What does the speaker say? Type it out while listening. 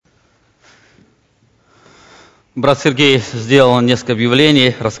Брат Сергей сделал несколько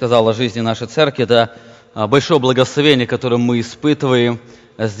объявлений, рассказал о жизни нашей церкви. Это большое благословение, которое мы испытываем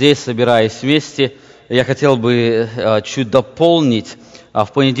здесь, собираясь вместе. Я хотел бы чуть дополнить. В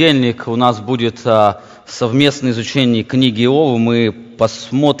понедельник у нас будет совместное изучение книги Иова. Мы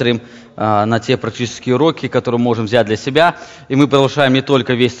посмотрим на те практические уроки, которые можем взять для себя. И мы приглашаем не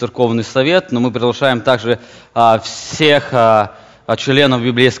только весь церковный совет, но мы приглашаем также всех членов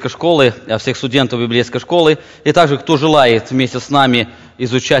библейской школы, всех студентов библейской школы, и также, кто желает вместе с нами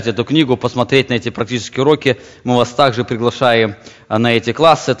изучать эту книгу, посмотреть на эти практические уроки, мы вас также приглашаем на эти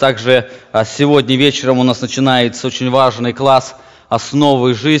классы. Также сегодня вечером у нас начинается очень важный класс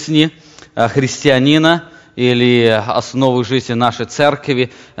 «Основы жизни христианина», или основы жизни нашей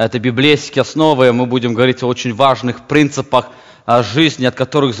церкви. Это библейские основы. Мы будем говорить о очень важных принципах жизни, от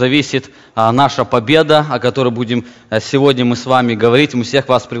которых зависит наша победа, о которой будем сегодня мы с вами говорить. Мы всех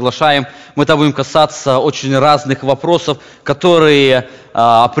вас приглашаем. Мы там будем касаться очень разных вопросов, которые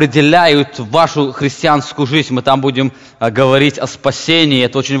определяют вашу христианскую жизнь. Мы там будем говорить о спасении.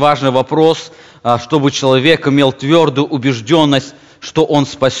 Это очень важный вопрос, чтобы человек имел твердую убежденность, что он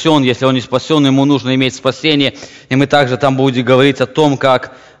спасен. Если он не спасен, ему нужно иметь спасение. И мы также там будем говорить о том,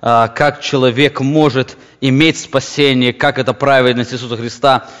 как человек может иметь спасение, как эта праведность Иисуса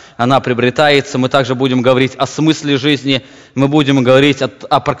Христа, она приобретается. Мы также будем говорить о смысле жизни. Мы будем говорить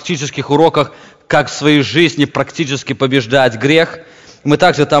о практических уроках, как в своей жизни практически побеждать грех. Мы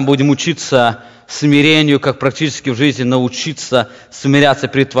также там будем учиться смирению, как практически в жизни научиться смиряться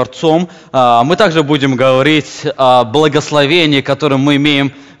перед Творцом. Мы также будем говорить о благословении, которое мы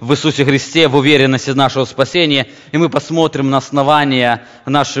имеем в Иисусе Христе, в уверенности нашего спасения. И мы посмотрим на основания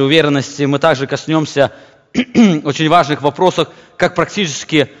нашей уверенности. Мы также коснемся очень важных вопросов, как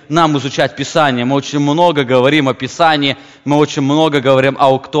практически нам изучать Писание. Мы очень много говорим о Писании, мы очень много говорим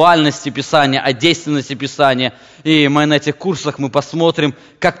о актуальности Писания, о действенности Писания. И мы на этих курсах мы посмотрим,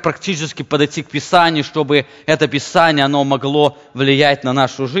 как практически подойти к Писанию, чтобы это Писание, оно могло влиять на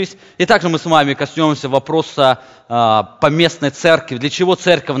нашу жизнь. И также мы с вами коснемся вопроса поместной церкви. Для чего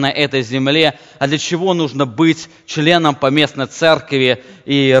церковь на этой земле, а для чего нужно быть членом поместной церкви.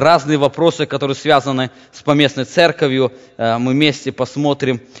 И разные вопросы, которые связаны с поместной церковью, мы вместе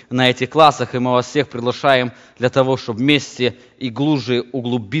посмотрим на этих классах, и мы вас всех приглашаем для того, чтобы вместе и глубже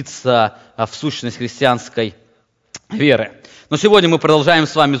углубиться в сущность христианской веры. Но сегодня мы продолжаем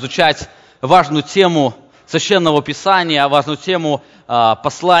с вами изучать важную тему Священного Писания, важную тему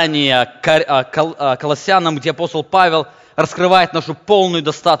послания Колоссянам, где апостол Павел раскрывает нашу полную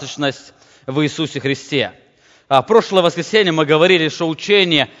достаточность в Иисусе Христе. В прошлое воскресенье мы говорили, что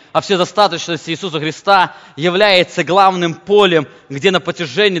учение о вседостаточности Иисуса Христа является главным полем, где на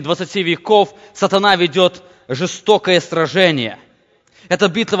протяжении 20 веков сатана ведет жестокое сражение. Эта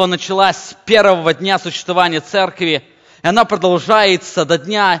битва началась с первого дня существования церкви, и она продолжается до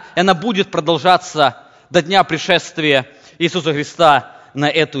дня, и она будет продолжаться до дня пришествия Иисуса Христа на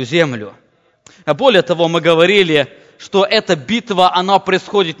эту землю. Более того, мы говорили, что эта битва, она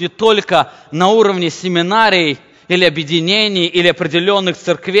происходит не только на уровне семинарий или объединений, или определенных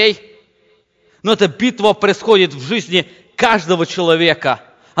церквей, но эта битва происходит в жизни каждого человека.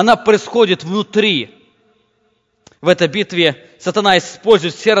 Она происходит внутри. В этой битве сатана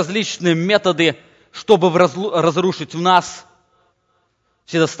использует все различные методы, чтобы разрушить в нас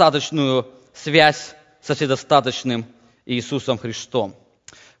вседостаточную связь со вседостаточным Иисусом Христом.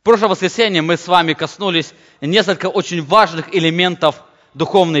 В прошлое воскресенье мы с вами коснулись несколько очень важных элементов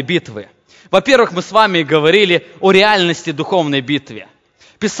духовной битвы. Во-первых, мы с вами говорили о реальности духовной битвы.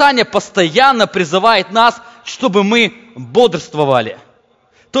 Писание постоянно призывает нас, чтобы мы бодрствовали.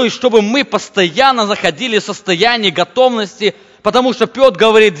 То есть, чтобы мы постоянно находили в состоянии готовности, потому что Петр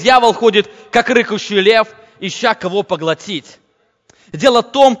говорит, дьявол ходит, как рыкающий лев, ища кого поглотить. Дело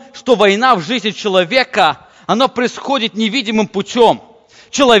в том, что война в жизни человека, она происходит невидимым путем.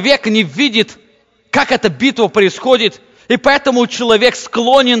 Человек не видит, как эта битва происходит, и поэтому человек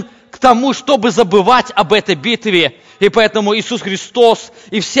склонен к тому, чтобы забывать об этой битве. И поэтому Иисус Христос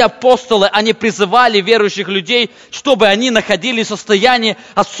и все апостолы, они призывали верующих людей, чтобы они находились в состоянии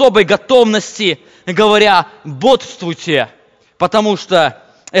особой готовности, говоря, бодрствуйте, потому что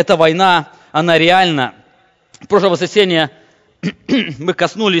эта война, она реальна. В прошлое воскресенье мы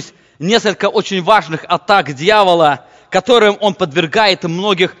коснулись несколько очень важных атак дьявола, которым он подвергает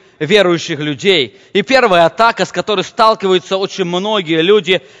многих верующих людей. И первая атака, с которой сталкиваются очень многие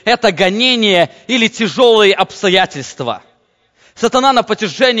люди, это гонение или тяжелые обстоятельства. Сатана на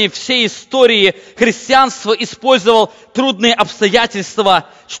протяжении всей истории христианства использовал трудные обстоятельства,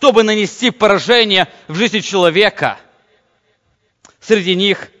 чтобы нанести поражение в жизни человека. Среди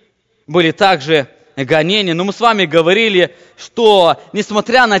них были также гонения. Но мы с вами говорили, что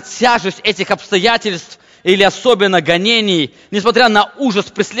несмотря на тяжесть этих обстоятельств, или особенно гонений, несмотря на ужас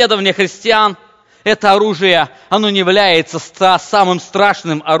преследования христиан, это оружие, оно не является самым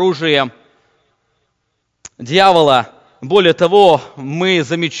страшным оружием дьявола. Более того, мы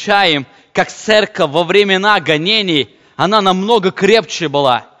замечаем, как церковь во времена гонений, она намного крепче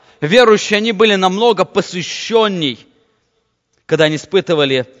была. Верующие, они были намного посвященней, когда они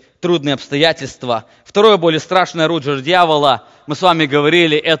испытывали трудные обстоятельства. Второе более страшное оружие дьявола, мы с вами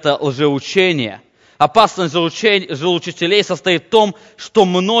говорили, это лжеучение. Опасность лжеучителей состоит в том, что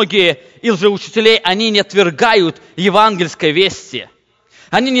многие из лжеучителей, они не отвергают евангельской вести.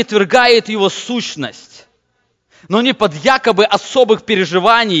 Они не отвергают его сущность. Но они под якобы особых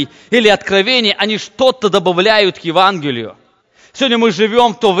переживаний или откровений, они что-то добавляют к Евангелию. Сегодня мы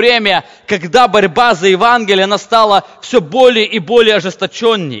живем в то время, когда борьба за Евангелие, она стала все более и более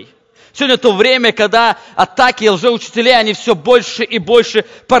ожесточенней. Сегодня то время, когда атаки лжеучителей, они все больше и больше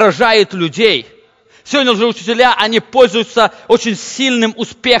поражают людей. Сегодня лжеучителя, они пользуются очень сильным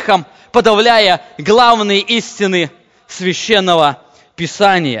успехом, подавляя главные истины Священного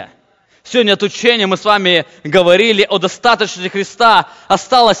Писания. Сегодня от учения мы с вами говорили о достаточности Христа.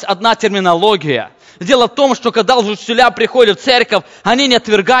 Осталась одна терминология. Дело в том, что когда лжеучителя приходят в церковь, они не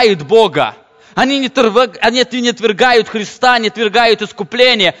отвергают Бога. Они не отвергают Христа, не отвергают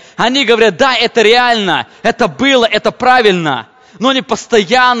искупление. Они говорят, да, это реально, это было, это правильно. Но они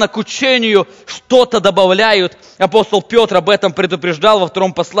постоянно к учению что-то добавляют. Апостол Петр об этом предупреждал во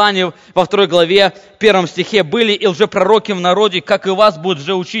втором послании, во 2 главе, 1 стихе. «Были и лжепророки в народе, как и у вас будут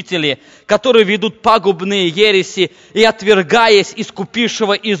лжеучители, которые ведут пагубные ереси, и, отвергаясь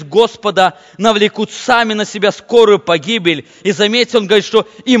искупившего из Господа, навлекут сами на себя скорую погибель». И заметьте, он говорит, что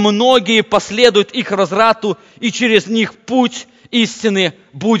 «и многие последуют их разврату, и через них путь истины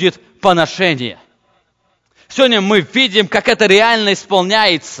будет поношение». Сегодня мы видим, как это реально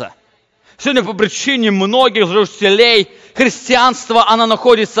исполняется. Сегодня по причине многих лжеучителей христианство, оно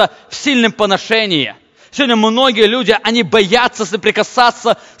находится в сильном поношении. Сегодня многие люди, они боятся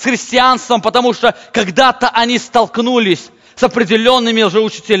соприкасаться с христианством, потому что когда-то они столкнулись с определенными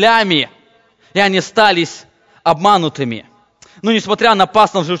лжеучителями, и они остались обманутыми. Но несмотря на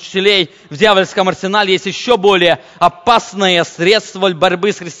опасность лжеучителей, в дьявольском арсенале есть еще более опасное средство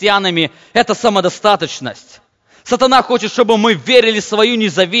борьбы с христианами – это самодостаточность. Сатана хочет, чтобы мы верили в свою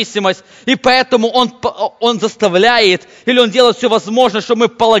независимость, и поэтому он заставляет, или он делает все возможное, чтобы мы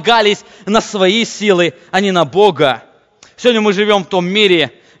полагались на свои силы, а не на Бога. Сегодня мы живем в том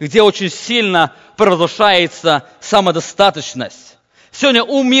мире, где очень сильно провозглашается самодостаточность. Сегодня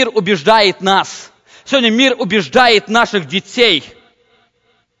мир убеждает нас, сегодня мир убеждает наших детей,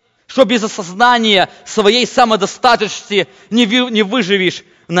 что без осознания своей самодостаточности не выживешь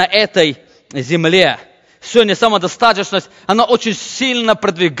на этой земле. Сегодня самодостаточность, она очень сильно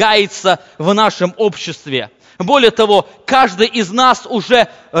продвигается в нашем обществе. Более того, каждый из нас уже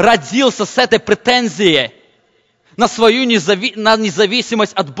родился с этой претензией на свою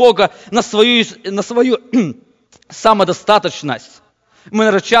независимость от Бога, на свою самодостаточность. Мы,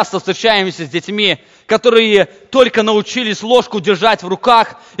 наверное, часто встречаемся с детьми, которые только научились ложку держать в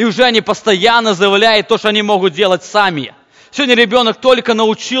руках, и уже они постоянно заявляют то, что они могут делать сами. Сегодня ребенок только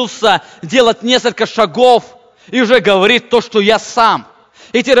научился делать несколько шагов и уже говорит то, что я сам.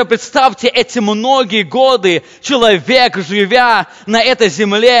 И теперь представьте, эти многие годы человек, живя на этой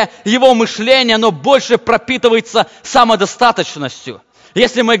земле, его мышление, оно больше пропитывается самодостаточностью.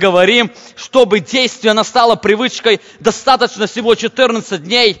 Если мы говорим, чтобы действие оно стало привычкой, достаточно всего 14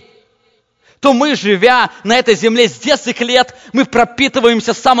 дней, то мы, живя на этой земле с детских лет, мы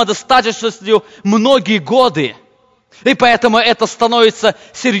пропитываемся самодостаточностью многие годы. И поэтому это становится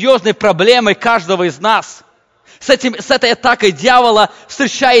серьезной проблемой каждого из нас. С этой атакой дьявола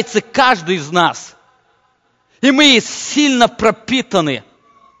встречается каждый из нас. И мы сильно пропитаны.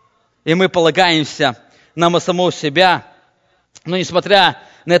 И мы полагаемся на самого себя. Но несмотря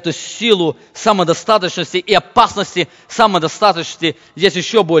на эту силу самодостаточности и опасности самодостаточности, есть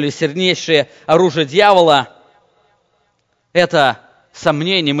еще более сильнейшее оружие дьявола. Это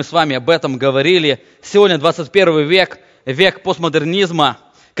сомнений, мы с вами об этом говорили. Сегодня 21 век, век постмодернизма,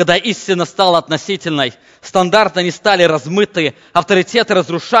 когда истина стала относительной, стандарты не стали размыты, авторитеты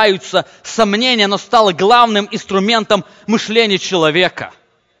разрушаются, сомнение, оно стало главным инструментом мышления человека.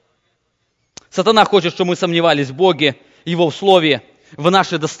 Сатана хочет, чтобы мы сомневались в Боге, Его в Слове, в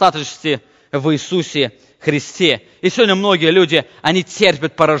нашей достаточности в Иисусе Христе. И сегодня многие люди, они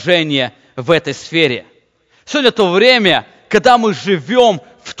терпят поражение в этой сфере. Сегодня то время, когда мы живем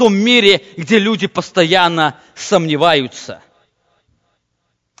в том мире, где люди постоянно сомневаются.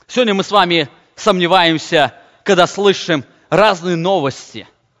 Сегодня мы с вами сомневаемся, когда слышим разные новости.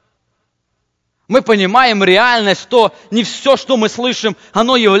 Мы понимаем реальность, что не все, что мы слышим,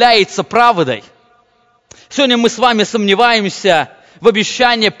 оно является правдой. Сегодня мы с вами сомневаемся в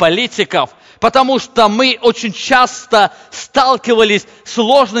обещании политиков, потому что мы очень часто сталкивались с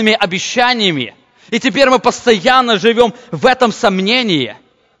ложными обещаниями. И теперь мы постоянно живем в этом сомнении.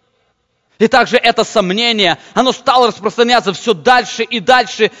 И также это сомнение, оно стало распространяться все дальше и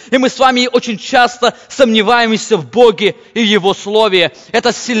дальше. И мы с вами очень часто сомневаемся в Боге и Его Слове.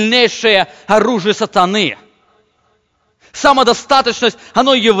 Это сильнейшее оружие сатаны. Самодостаточность,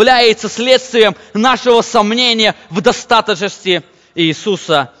 оно является следствием нашего сомнения в достаточности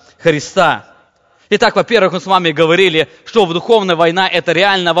Иисуса Христа. Итак, во-первых, мы с вами говорили, что духовная война – это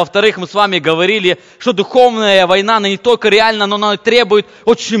реально. Во-вторых, мы с вами говорили, что духовная война, она не только реальна, но она требует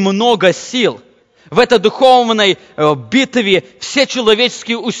очень много сил. В этой духовной битве все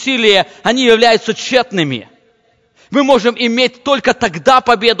человеческие усилия, они являются тщетными. Мы можем иметь только тогда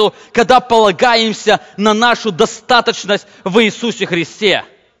победу, когда полагаемся на нашу достаточность в Иисусе Христе.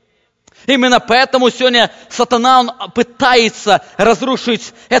 Именно поэтому сегодня сатана, он пытается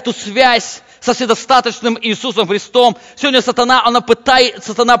разрушить эту связь со вседостаточным Иисусом Христом. Сегодня сатана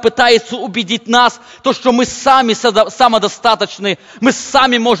пытается убедить нас, что мы сами самодостаточны, мы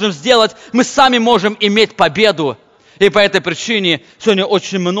сами можем сделать, мы сами можем иметь победу. И по этой причине сегодня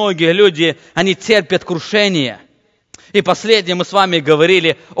очень многие люди, они терпят крушение. И последнее, мы с вами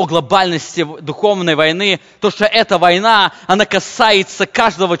говорили о глобальности духовной войны, то, что эта война, она касается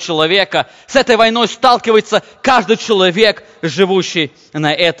каждого человека. С этой войной сталкивается каждый человек, живущий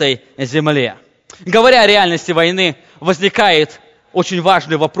на этой земле. Говоря о реальности войны, возникает очень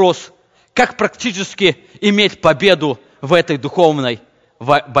важный вопрос, как практически иметь победу в этой духовной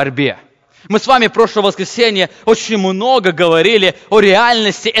борьбе. Мы с вами в прошлое воскресенье очень много говорили о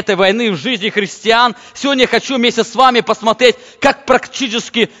реальности этой войны в жизни христиан. Сегодня я хочу вместе с вами посмотреть, как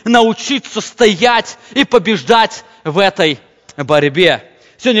практически научиться стоять и побеждать в этой борьбе.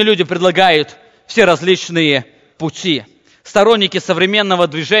 Сегодня люди предлагают все различные пути. Сторонники современного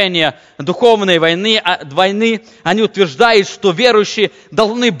движения духовной войны, они утверждают, что верующие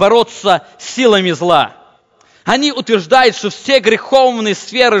должны бороться с силами зла. Они утверждают, что все греховные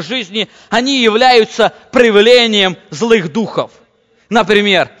сферы жизни, они являются проявлением злых духов.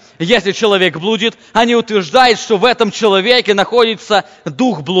 Например, если человек блудит, они утверждают, что в этом человеке находится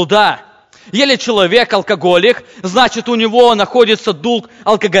дух блуда. Если человек алкоголик, значит у него находится дух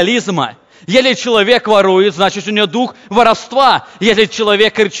алкоголизма. Если человек ворует, значит у него дух воровства. Если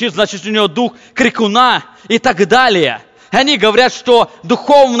человек кричит, значит у него дух крикуна и так далее. Они говорят, что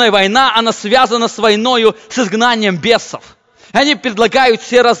духовная война, она связана с войною с изгнанием бесов. Они предлагают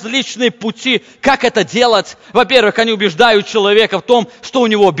все различные пути, как это делать. Во-первых, они убеждают человека в том, что у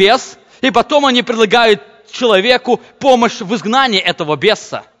него бес, и потом они предлагают человеку помощь в изгнании этого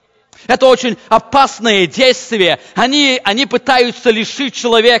беса. Это очень опасное действие. Они пытаются лишить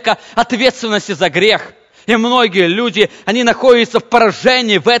человека ответственности за грех. И многие люди, они находятся в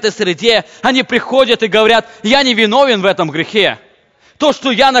поражении в этой среде. Они приходят и говорят: я не виновен в этом грехе. То, что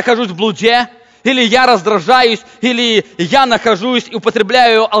я нахожусь в блуде, или я раздражаюсь, или я нахожусь и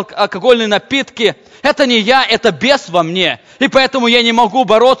употребляю алкогольные напитки, это не я, это бес во мне. И поэтому я не могу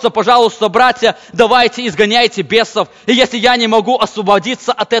бороться. Пожалуйста, братья, давайте изгоняйте бесов. И если я не могу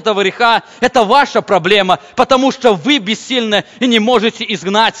освободиться от этого греха, это ваша проблема, потому что вы бессильны и не можете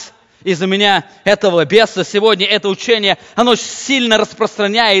изгнать из-за меня этого беса. Сегодня это учение, оно сильно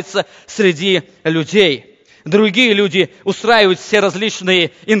распространяется среди людей. Другие люди устраивают все различные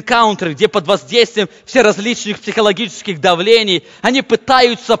энкаунтеры, где под воздействием все различных психологических давлений они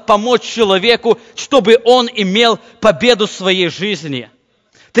пытаются помочь человеку, чтобы он имел победу в своей жизни.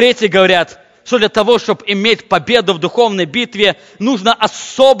 Третьи говорят, что для того, чтобы иметь победу в духовной битве, нужно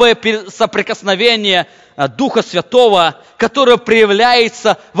особое соприкосновение Духа Святого, которое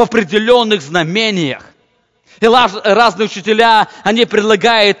проявляется в определенных знамениях. И разные учителя, они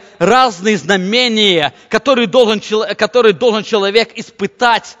предлагают разные знамения, которые должен человек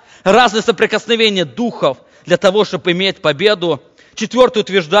испытать, разные соприкосновения духов для того, чтобы иметь победу. Четвертые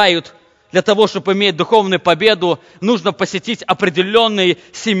утверждают, для того, чтобы иметь духовную победу, нужно посетить определенный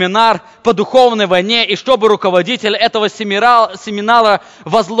семинар по духовной войне, и чтобы руководитель этого семинара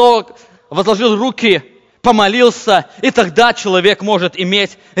возложил руки, помолился, и тогда человек может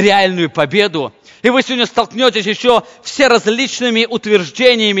иметь реальную победу. И вы сегодня столкнетесь еще все различными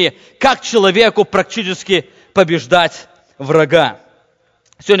утверждениями, как человеку практически побеждать врага.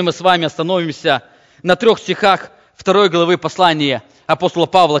 Сегодня мы с вами остановимся на 3 стихах 2 главы послания апостола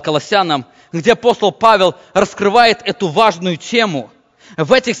Павла к Колоссянам, где апостол Павел раскрывает эту важную тему.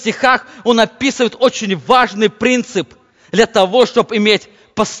 В этих стихах он описывает очень важный принцип для того, чтобы иметь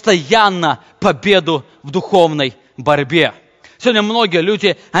постоянно победу в духовной борьбе. Сегодня многие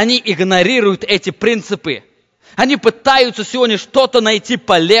люди, они игнорируют эти принципы. Они пытаются сегодня что-то найти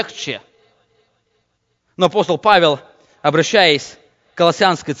полегче. Но апостол Павел, обращаясь к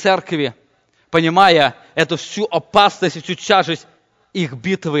Колоссянской церкви, понимая эту всю опасность и всю тяжесть их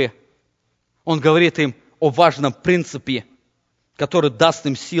битвы, он говорит им о важном принципе, который даст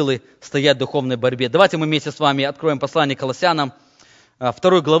им силы стоять в духовной борьбе. Давайте мы вместе с вами откроем послание к Колоссянам,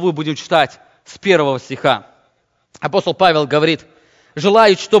 2 главу будем читать с 1 стиха. Апостол Павел говорит: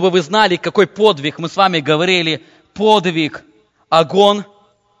 «Желаю, чтобы вы знали, какой подвиг». Мы с вами говорили, подвиг, агон,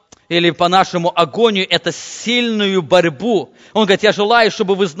 или по-нашему агонию, это сильную борьбу. Он говорит: «Я желаю,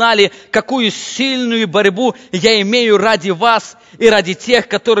 чтобы вы знали, какую сильную борьбу я имею ради вас и ради тех,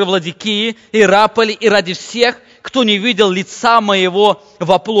 которые в Ладикии, и Раполе, и ради всех, кто не видел лица моего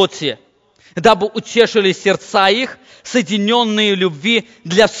во плоти, дабы утешили сердца их, соединенные в любви,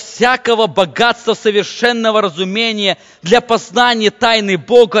 для всякого богатства совершенного разумения, для познания тайны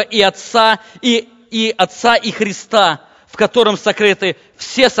Бога и Отца, и Отца и Христа, в котором сокрыты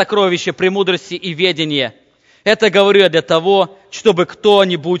все сокровища премудрости и ведения». Это говорю я для того, чтобы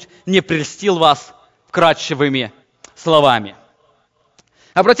кто-нибудь не прельстил вас вкрадчивыми словами.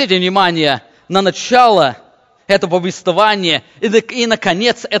 Обратите внимание на начало этого повествования и на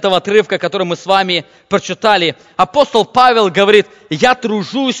конец этого отрывка, который мы с вами прочитали. Апостол Павел говорит: «Я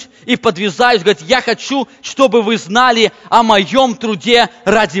тружусь и подвязаюсь». Говорит: «Я хочу, чтобы вы знали о моем труде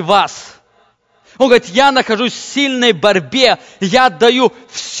ради вас». Он говорит: «Я нахожусь в сильной борьбе, я отдаю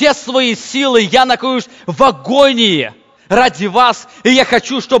все свои силы, я нахожусь в агонии ради вас, и я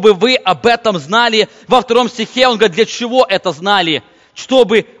хочу, чтобы вы об этом знали». Во 2 стихе он говорит: «Для чего это знали?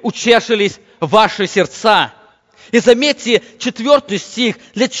 Чтобы утешились ваши сердца». И заметьте 4 стих,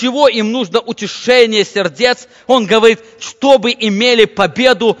 для чего им нужно утешение сердец. Он говорит, чтобы имели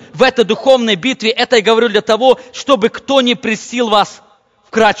победу в этой духовной битве. Это я говорю для того, чтобы кто не прельстил вас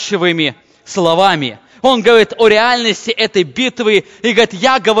вкрадчивыми словами. Он говорит о реальности этой битвы и говорит: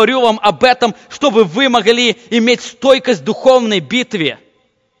 «Я говорю вам об этом, чтобы вы могли иметь стойкость в духовной битве,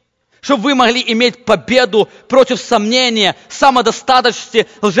 чтобы вы могли иметь победу против сомнения, самодостаточности,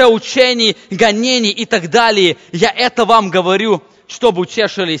 лжеучений, гонений и так далее. Я это вам говорю, чтобы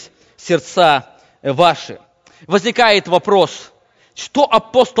утешились сердца ваши». Возникает вопрос, что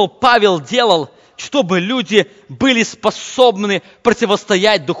апостол Павел делал, чтобы люди были способны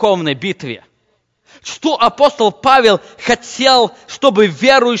противостоять духовной битве? Что апостол Павел хотел, чтобы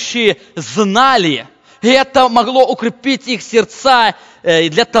верующие знали? И это могло укрепить их сердца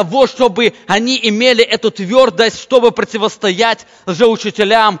для того, чтобы они имели эту твердость, чтобы противостоять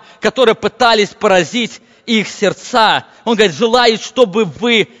лжеучителям, которые пытались поразить их сердца. Он говорит: «Желаю, чтобы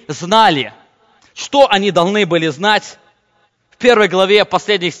вы знали». Что они должны были знать? В 1 главе,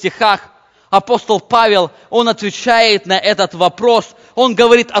 последних стихах, апостол Павел, он отвечает на этот вопрос. Он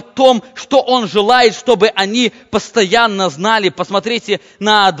говорит о том, что он желает, чтобы они постоянно знали. Посмотрите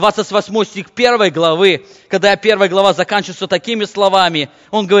на 28 стих 1 главы, когда 1 глава заканчивается такими словами.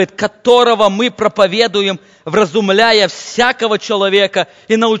 Он говорит: «Которого мы проповедуем, вразумляя всякого человека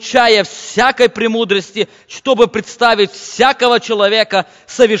и научая всякой премудрости, чтобы представить всякого человека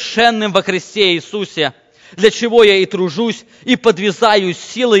совершенным во Христе Иисусе, для чего я и тружусь, и подвязаю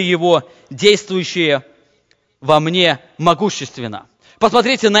силы Его, действующие во мне могущественно».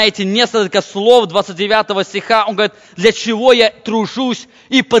 Посмотрите на эти несколько слов 29 стиха. Он говорит: «Для чего я тружусь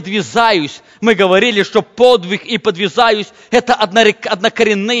и подвязаюсь». Мы говорили, что подвиг и подвязаюсь – это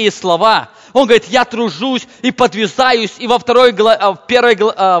однокоренные слова. Он говорит: «Я тружусь и подвязаюсь». И во 2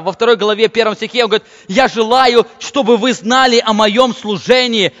 главе 1 стихе он говорит: «Я желаю, чтобы вы знали о моем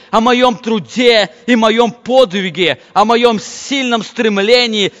служении, о моем труде и моем подвиге, о моем сильном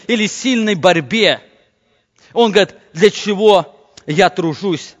стремлении или сильной борьбе». Он говорит: «Для чего я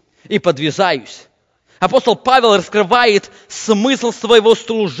тружусь и подвязаюсь». Апостол Павел раскрывает смысл своего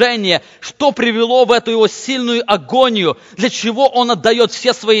служения, что привело в эту его сильную агонию, для чего он отдает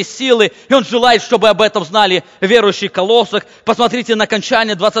все свои силы, и он желает, чтобы об этом знали верующие в Колоссах. Посмотрите на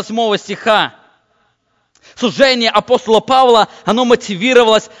окончание 28 стиха. Служение апостола Павла, оно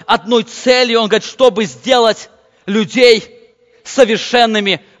мотивировалось одной целью. Он говорит, чтобы сделать людей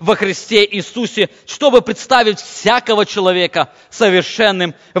совершенными во Христе Иисусе, чтобы представить всякого человека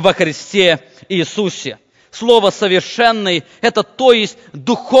совершенным во Христе Иисусе. Слово «совершенный» – это то есть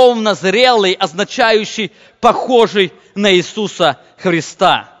духовно зрелый, означающий похожий на Иисуса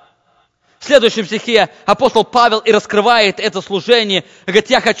Христа. В следующем стихе апостол Павел и раскрывает это служение.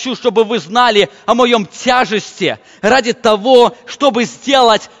 Говорит, я хочу, чтобы вы знали о моем тяжести ради того, чтобы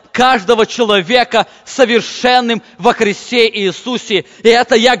сделать каждого человека совершенным во Христе Иисусе. И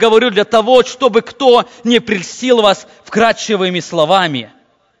это я говорю для того, чтобы кто не прельстил вас вкрадчивыми словами.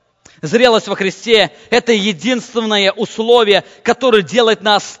 Зрелость во Христе – это единственное условие, которое делает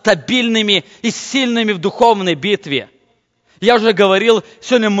нас стабильными и сильными в духовной битве. Я уже говорил,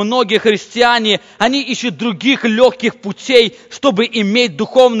 сегодня многие христиане, они ищут других легких путей, чтобы иметь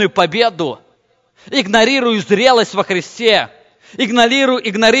духовную победу. Игнорируя зрелость во Христе,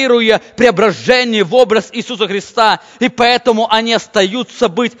 игнорируя преображение в образ Иисуса Христа, и поэтому они остаются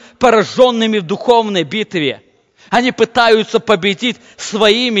быть пораженными в духовной битве. Они пытаются победить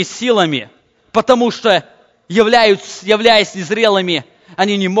своими силами, потому что, являясь незрелыми,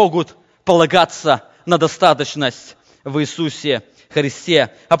 они не могут полагаться на достаточность в Иисусе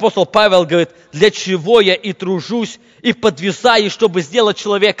Христе. Апостол Павел говорит, для чего я и тружусь, и подвязаюсь, чтобы сделать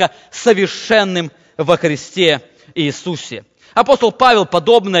человека совершенным во Христе Иисусе. Апостол Павел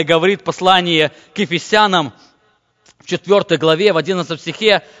подобное говорит в послании к Ефесянам, в 4 главе, в 11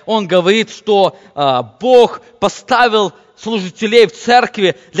 стихе. Он говорит, что Бог поставил служителей в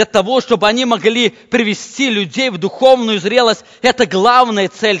церкви для того, чтобы они могли привести людей в духовную зрелость. Это главная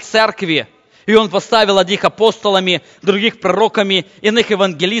цель церкви. И Он поставил одних апостолами, других пророками, иных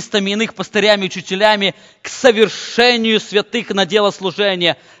евангелистами, иных пастырями, учителями к совершению святых на дело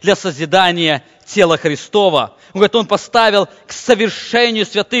служения для созидания тела Христова. Он говорит, Он поставил к совершению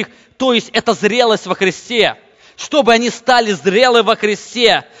святых, то есть это зрелость во Христе, чтобы они стали зрелы во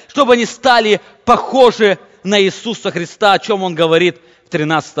Христе, чтобы они стали похожи на Иисуса Христа, о чем Он говорит в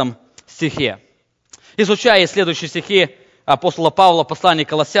 13 стихе. Изучая следующие стихи апостола Павла, послания к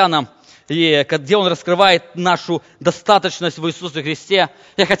Колоссянам, где он раскрывает нашу достаточность в Иисусе Христе,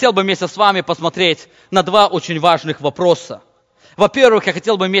 я хотел бы вместе с вами посмотреть на два очень важных вопроса. Во-первых, я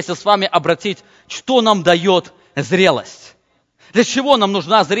хотел бы вместе с вами обратить, что нам дает зрелость. Для чего нам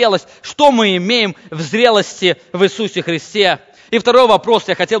нужна зрелость? Что мы имеем в зрелости в Иисусе Христе? И второй вопрос,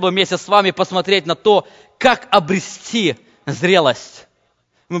 я хотел бы вместе с вами посмотреть на то, как обрести зрелость.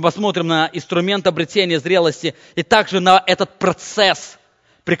 Мы посмотрим на инструмент обретения зрелости и также на этот процесс,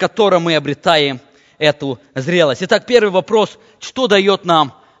 при котором мы обретаем эту зрелость. Итак, первый вопрос, что дает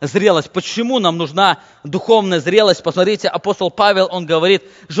нам зрелость? Почему нам нужна духовная зрелость? Посмотрите, апостол Павел, он говорит,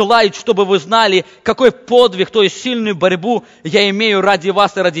 желаю, чтобы вы знали, какой подвиг, то есть сильную борьбу я имею ради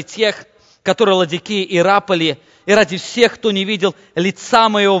вас и ради тех, которые Ладикии и Раполи, и ради всех, кто не видел лица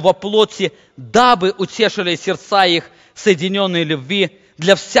моего во плоти, дабы утешили сердца их, соединенные любви,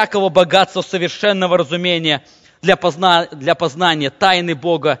 для всякого богатства совершенного разумения, для познания тайны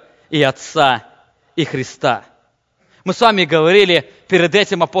Бога и Отца и Христа. Мы с вами говорили, перед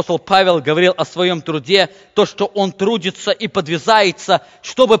этим апостол Павел говорил о своем труде, то, что он трудится и подвязается,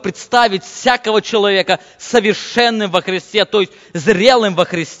 чтобы представить всякого человека совершенным во Христе, то есть зрелым во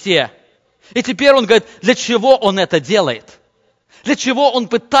Христе. И теперь он говорит, для чего он это делает? Для чего он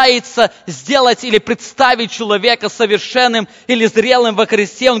пытается сделать или представить человека совершенным или зрелым во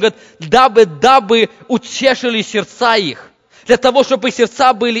Христе? Он говорит, дабы утешили сердца их. Для того, чтобы их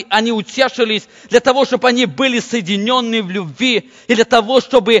сердца были, они утешились, для того, чтобы они были соединены в любви, и для того,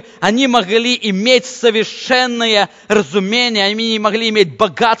 чтобы они могли иметь совершенное разумение, они могли иметь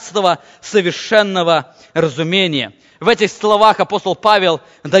богатство совершенного разумения. В этих словах апостол Павел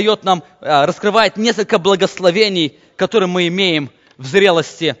дает нам, раскрывает несколько благословений, которые мы имеем в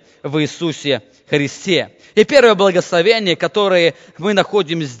зрелости в Иисусе Христе. И первое благословение, которое мы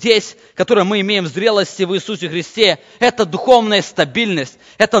находим здесь, которое мы имеем в зрелости в Иисусе Христе, это духовная стабильность,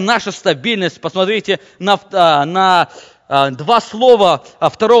 это наша стабильность. Посмотрите на два слова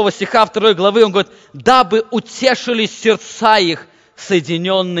 2 стиха 2 главы, он говорит, дабы утешились сердца их,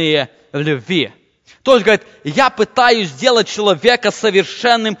 соединенные в любви. То есть, говорит, я пытаюсь сделать человека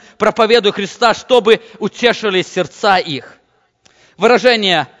совершенным, проповедуя Христа, чтобы утешили сердца их.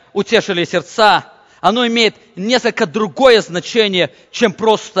 Выражение «утешили сердца», оно имеет несколько другое значение, чем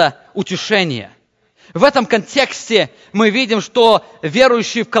просто утешение. В этом контексте мы видим, что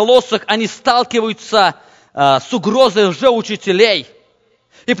верующие в Колоссах, они сталкиваются с угрозой лжеучителей.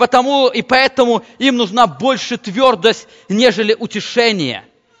 И поэтому им нужна больше твердость, нежели утешение.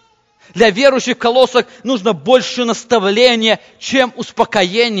 Для верующих в Колоссах нужно больше наставления, чем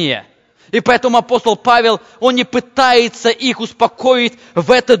успокоение. И поэтому апостол Павел, он не пытается их успокоить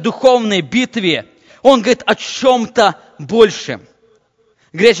в этой духовной битве. Он говорит о чем-то большем.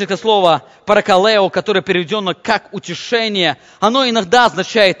 Греческое слово «паракалео», которое переведено как «утешение», оно иногда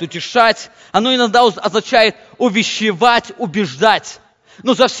означает «утешать», оно иногда означает «увещевать», «убеждать».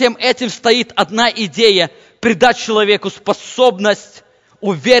 Но за всем этим стоит одна идея – придать человеку способность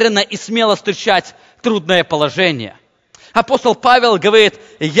уверенно и смело встречать трудное положение. Апостол Павел говорит: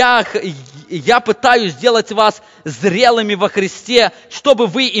 я пытаюсь сделать вас зрелыми во Христе, чтобы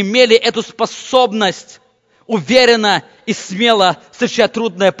вы имели эту способность уверенно и смело встречать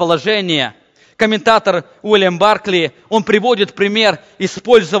трудное положение. Комментатор Уильям Баркли, он приводит пример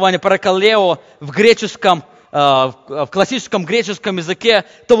использования паракалео в классическом греческом языке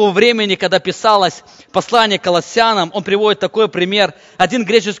того времени, когда писалось послание к Колоссянам. Он приводит такой пример. Один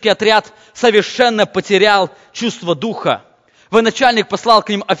греческий отряд совершенно потерял чувство духа. Военачальник послал к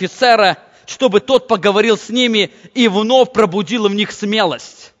ним офицера, чтобы тот поговорил с ними и вновь пробудил в них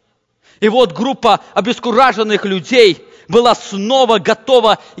смелость. И вот группа обескураженных людей была снова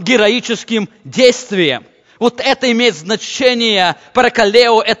готова к героическим действиям. Вот это имеет значение,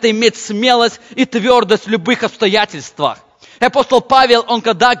 паракалео, это имеет смелость и твердость в любых обстоятельствах. И апостол Павел, он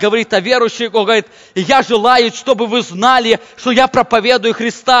когда говорит о верующих, он говорит: я желаю, чтобы вы знали, что я проповедую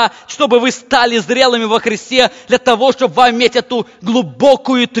Христа, чтобы вы стали зрелыми во Христе, для того, чтобы вам иметь эту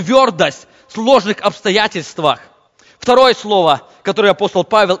глубокую твердость в сложных обстоятельствах. Второе слово, которое апостол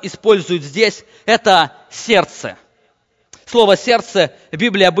Павел использует здесь, это сердце. Слово «сердце» в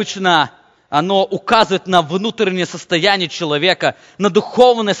Библии обычно оно указывает на внутреннее состояние человека, на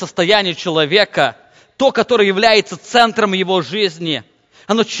духовное состояние человека, то, которое является центром его жизни.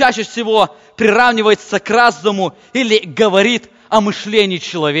 Оно чаще всего приравнивается к разуму или говорит о мышлении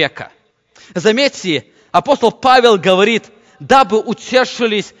человека. Заметьте, апостол Павел говорит: дабы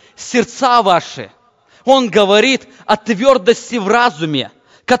утешились сердца ваши. Он говорит о твердости в разуме,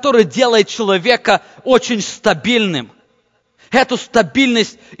 которая делает человека очень стабильным. Эту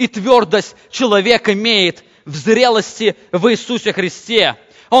стабильность и твердость человек имеет в зрелости в Иисусе Христе.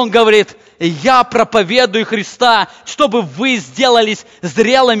 Он говорит: я проповедую Христа, чтобы вы сделались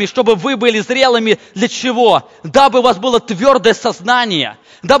зрелыми, чтобы вы были зрелыми. Для чего? Дабы у вас было твердое сознание,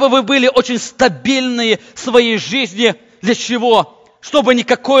 дабы вы были очень стабильны в своей жизни. Для чего? Чтобы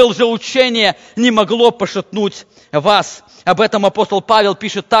никакое лжеучение не могло пошатнуть вас. Об этом апостол Павел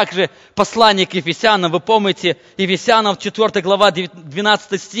пишет также в послании к Ефесянам. Вы помните, Ефесянам 4 глава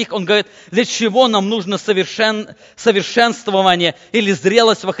 12 стих, он говорит: для чего нам нужно совершенствование или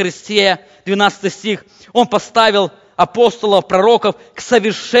зрелость во Христе? 12 стих. Он поставил апостолов, пророков к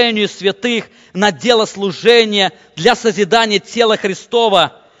совершению святых на дело служения для созидания тела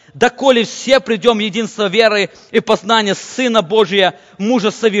Христова. Доколе все придем в единство веры и познания Сына Божия, мужа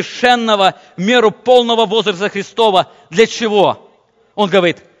совершенного, в меру полного возраста Христова. Для чего? Он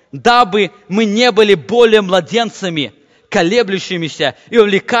говорит: дабы мы не были более младенцами, колеблющимися и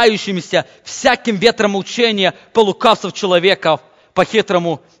увлекающимися всяким ветром учения полукавцев человеков по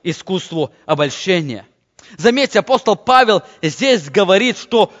хитрому искусству обольщения. Заметьте, апостол Павел здесь говорит,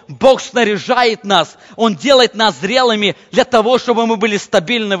 что Бог снаряжает нас, Он делает нас зрелыми для того, чтобы мы были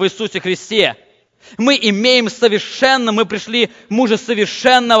стабильны в Иисусе Христе. Мы имеем совершенно, мы пришли мужа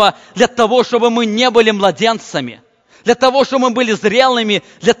совершенного для того, чтобы мы не были младенцами, для того, чтобы мы были зрелыми,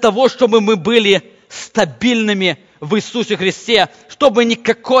 для того, чтобы мы были стабильными в Иисусе Христе, чтобы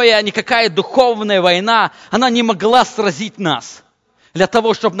никакая духовная война, она не могла сразить нас. Для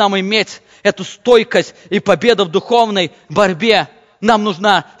того, чтобы нам иметь эту стойкость и победу в духовной борьбе, нам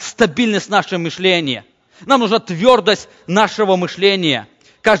нужна стабильность нашего мышления. Нам нужна твердость нашего мышления.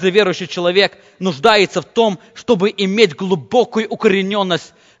 Каждый верующий человек нуждается в том, чтобы иметь глубокую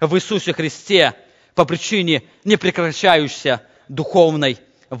укорененность в Иисусе Христе по причине непрекращающейся духовной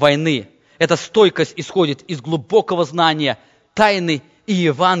войны. Эта стойкость исходит из глубокого знания тайны и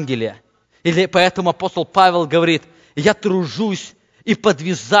Евангелия. И поэтому апостол Павел говорит: я тружусь и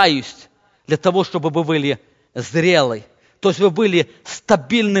подвязаюсь для того, чтобы вы были зрелы. То есть вы были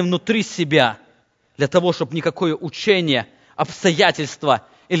стабильны внутри себя, для того, чтобы никакое учение, обстоятельства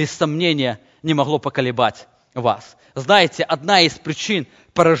или сомнение не могло поколебать вас. Знаете, одна из причин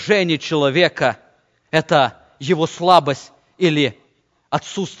поражения человека – это его слабость или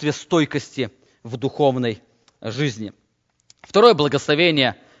отсутствие стойкости в духовной жизни. Второе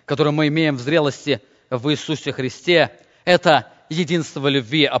благословение, которое мы имеем в зрелости в Иисусе Христе, это единство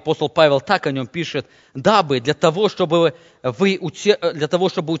любви. Апостол Павел так о нем пишет: дабы для того, чтобы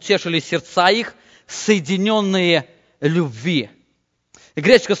утешили сердца их, соединенные любви. И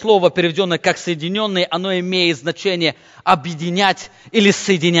греческое слово, переведенное как соединенные, оно имеет значение объединять или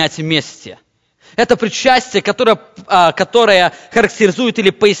соединять вместе. Это причастие, которое характеризует или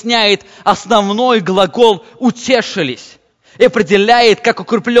поясняет основной глагол «утешились». и определяет как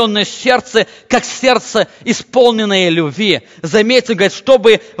укрепленное сердце, как сердце, исполненное любви. Заметьте, говорит,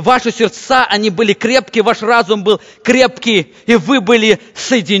 чтобы ваши сердца, они были крепкие, ваш разум был крепкий, и вы были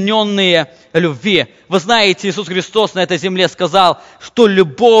соединенные любви. Вы знаете, Иисус Христос на этой земле сказал, что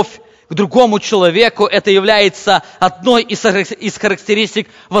любовь к другому человеку, это является одной из характеристик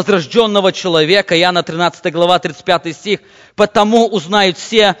возрожденного человека. Иоанна 13 глава, 35 стих. «Потому узнают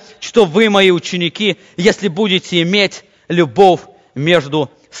все, что вы мои ученики, если будете иметь любовь между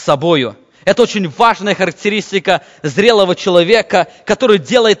собою». Это очень важная характеристика зрелого человека, который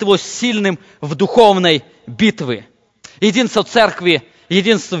делает его сильным в духовной битве. Единство церкви,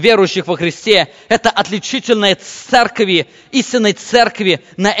 единство верующих во Христе – это отличительная церкви, истинной церкви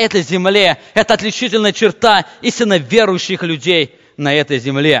на этой земле. Это отличительная черта истинно верующих людей на этой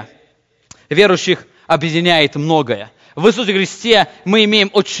земле. Верующих объединяет многое. В Иисусе Христе мы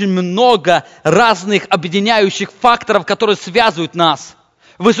имеем очень много разных объединяющих факторов, которые связывают нас.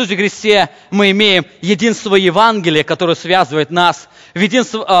 В Иисусе Христе мы имеем единство Евангелия, которое связывает нас. В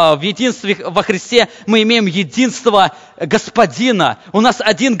единстве во Христе мы имеем единство Господина. У нас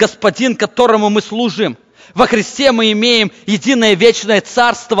один Господин, которому мы служим. Во Христе мы имеем единое вечное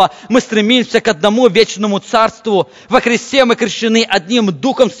царство. Мы стремимся к одному вечному царству. Во Христе мы крещены одним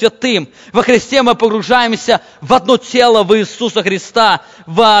Духом Святым. Во Христе мы погружаемся в одно тело в Иисуса Христа.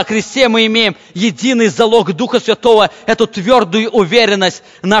 Во Христе мы имеем единый залог Духа Святого, эту твердую уверенность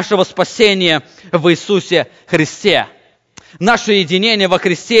нашего спасения в Иисусе Христе. Наше единение во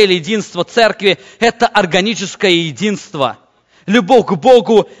Христе или единство Церкви – это органическое единство. Любовь к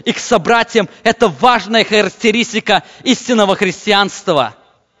Богу и к собратьям – это важная характеристика истинного христианства.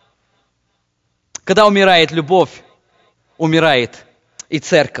 Когда умирает любовь, умирает и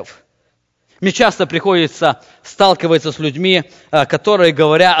церковь. Мне часто приходится сталкиваться с людьми, которые,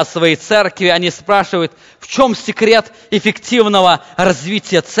 говоря о своей церкви, они спрашивают, в чем секрет эффективного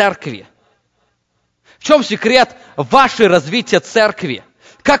развития церкви? В чем секрет вашего развития церкви?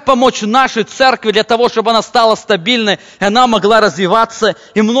 Как помочь нашей церкви для того, чтобы она стала стабильной, и она могла развиваться?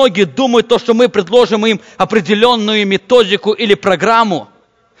 И многие думают, что мы предложим им определенную методику или программу.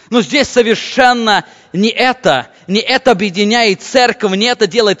 Но здесь совершенно не это объединяет церковь, не это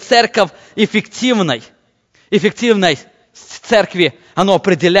делает церковь эффективной. Эффективность церкви, оно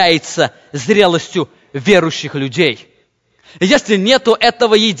определяется зрелостью верующих людей. И если нету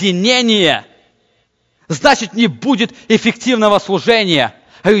этого единения, значит не будет эффективного служения.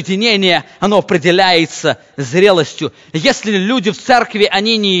 А единение, оно определяется зрелостью. Если люди в церкви,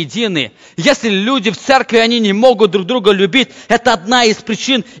 они не едины, если люди в церкви, они не могут друг друга любить, это одна из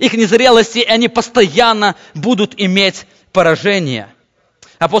причин их незрелости, и они постоянно будут иметь поражение.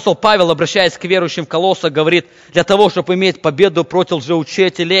 Апостол Павел, обращаясь к верующим в Колоссах, говорит, для того, чтобы иметь победу против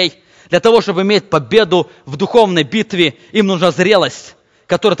лжеучителей, для того, чтобы иметь победу в духовной битве, им нужна зрелость,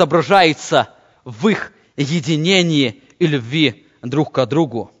 которая отображается в их единении и любви друг к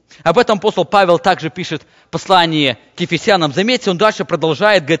другу. Об этом апостол Павел также пишет в послании к Ефесянам. Заметьте, он дальше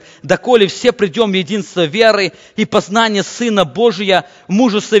продолжает, говорит, «Доколе все придем в единство веры и познание Сына Божия,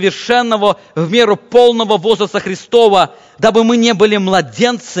 мужа совершенного, в меру полного возраста Христова, дабы мы не были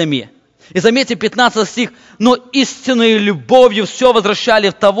младенцами». И заметьте, 15 стих, «Но истинной любовью все возвращали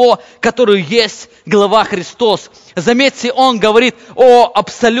в того, который есть глава Христос». Заметьте, он говорит о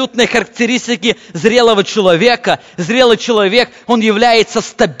абсолютной характеристике зрелого человека. Зрелый человек, он является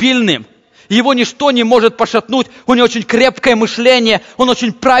стабильным. Его ничто не может пошатнуть, у него очень крепкое мышление, он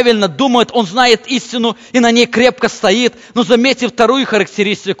очень правильно думает, он знает истину и на ней крепко стоит. Но заметьте вторую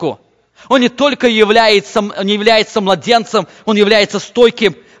характеристику. Он не только не является младенцем, он является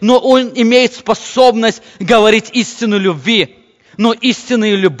стойким, но он имеет способность говорить истину любви, но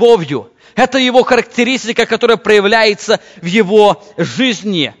истинной любовью. Это его характеристика, которая проявляется в его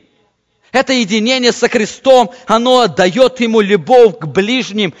жизни. Это единение со Христом, оно дает ему любовь к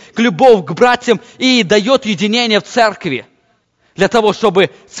ближним, любовь к братьям и дает единение в церкви. Для того, чтобы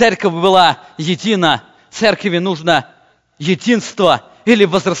церковь была едина, церкви нужно единство или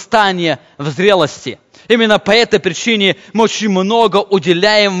возрастание в зрелости. Именно по этой причине мы очень много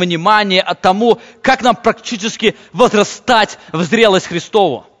уделяем внимания тому, как нам практически возрастать в зрелость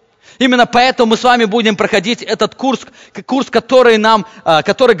Христову. Именно поэтому мы с вами будем проходить этот курс, который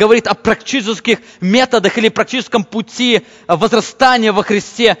говорит о практических методах или практическом пути возрастания во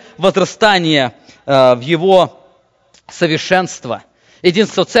Христе, возрастания в Его совершенство.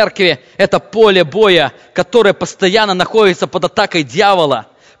 Единство церкви – это поле боя, которое постоянно находится под атакой дьявола.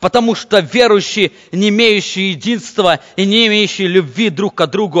 Потому что верующие, не имеющие единства и не имеющие любви друг к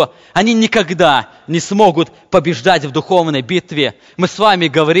другу, они никогда не смогут побеждать в духовной битве. Мы с вами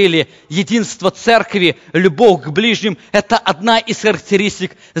говорили, единство церкви, любовь к ближним – это одна из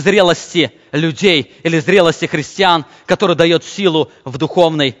характеристик зрелости людей или зрелости христиан, которая дает силу в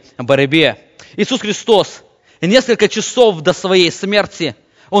духовной борьбе. Иисус Христос несколько часов до своей смерти,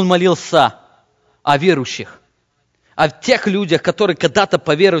 Он молился о верующих, о тех людях, которые когда-то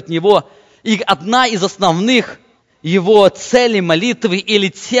поверуют в Него. И одна из основных Его целей молитвы или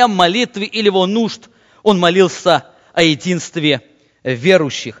тем молитвы, или Его нужд, Он молился о единстве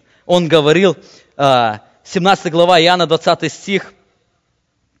верующих. Он говорил, 17 глава Иоанна, 20 стих,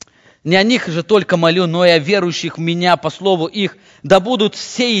 «Не о них же только молю, но и о верующих в Меня по слову их, да будут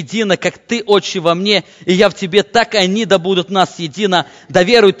все едино, как Ты, Отче, во Мне, и Я в Тебе, так и они да будут в нас едино, да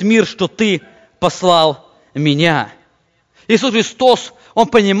верует мир, что Ты послал Меня». Иисус Христос, Он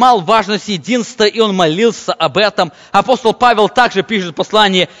понимал важность единства, и Он молился об этом. Апостол Павел также пишет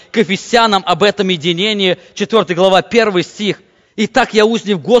послание к Ефесянам об этом единении, 4 глава, 1 стих. «Итак, я,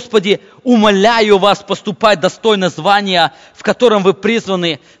 узник в Господе, умоляю вас поступать достойно звания, в котором вы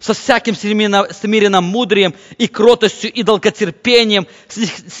призваны, со всяким смиренным мудрием и кротостью и долготерпением,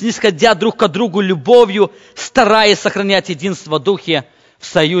 снисходя друг к другу любовью, стараясь сохранять единство в духе в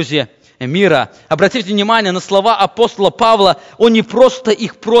союзе мира». Обратите внимание на слова апостола Павла. Он не просто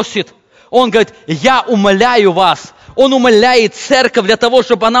их просит. Он говорит, я умоляю вас. Он умоляет церковь для того,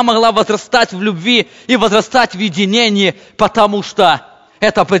 чтобы она могла возрастать в любви и возрастать в единении, потому что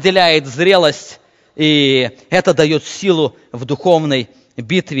это определяет зрелость, и это дает силу в духовной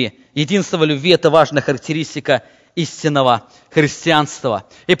битве. Единство в любви – это важная характеристика истинного христианства.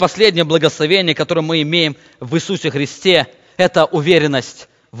 И последнее благословение, которое мы имеем в Иисусе Христе, это уверенность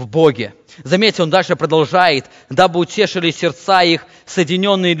в Боге. Заметьте, он дальше продолжает, дабы утешили сердца их,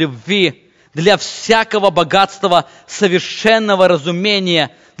 соединенные любви, для всякого богатства, совершенного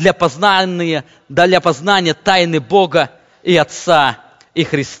разумения, для познания тайны Бога и Отца и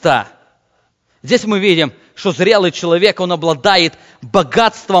Христа. Здесь мы видим, что зрелый человек, он обладает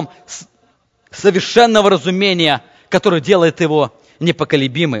богатством совершенного разумения, которое делает его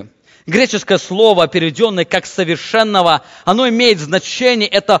непоколебимым. Греческое слово, переведенное как «совершенного», оно имеет значение,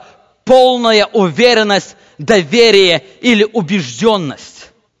 это полная уверенность, доверие или убежденность.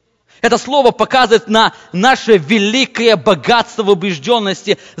 Это слово показывает на наше великое богатство в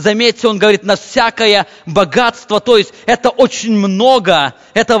убежденности. Заметьте, он говорит на всякое богатство, то есть это очень много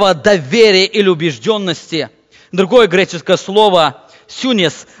этого доверия или убежденности. Другое греческое слово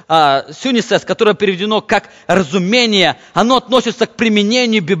 «сюнисес», которое переведено как «разумение», оно относится к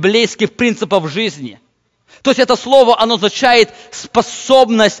применению библейских принципов жизни. То есть это слово, оно означает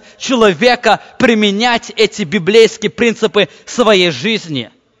способность человека применять эти библейские принципы в своей жизни.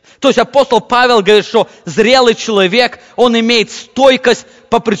 То есть апостол Павел говорит, что зрелый человек, он имеет стойкость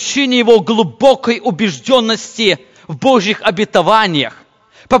по причине его глубокой убежденности в Божьих обетованиях,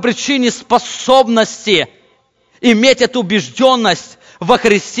 по причине способности иметь эту убежденность во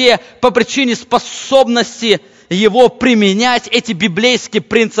Христе, по причине способности его применять эти библейские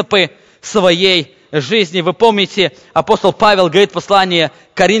принципы в своей жизни. Вы помните, апостол Павел говорит в послании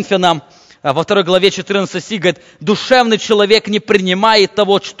к Коринфянам, во 2 главе 14 стих, говорит, «Душевный человек не принимает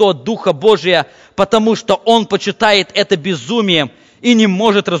того, что от Духа Божия, потому что он почитает это безумием и не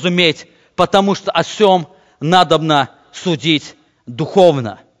может разуметь, потому что о сем надобно судить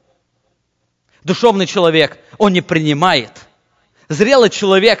духовно». Душевный человек, он не принимает. Зрелый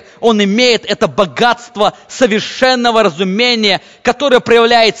человек, он имеет это богатство совершенного разумения, которое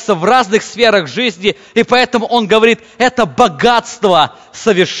проявляется в разных сферах жизни, и поэтому он говорит, это богатство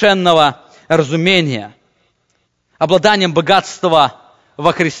совершенного разумения. Обладанием богатства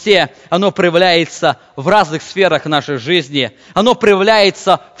во Христе, оно проявляется в разных сферах нашей жизни. Оно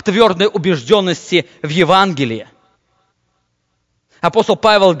проявляется в твердой убежденности в Евангелии. Апостол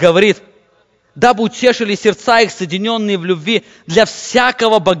Павел говорит, дабы утешили сердца их, соединенные в любви, для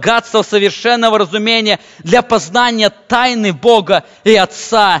всякого богатства совершенного разумения, для познания тайны Бога и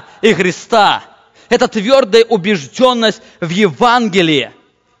Отца и Христа. Это твердая убежденность в Евангелии.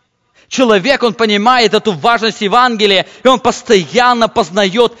 Человек, он понимает эту важность Евангелия, и он постоянно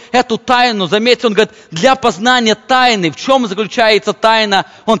познает эту тайну. Заметьте, он говорит, для познания тайны. В чем заключается тайна?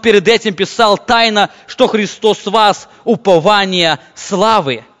 Он перед этим писал, тайна, что Христос в вас, упование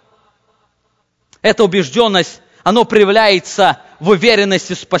славы. Эта убежденность, она проявляется в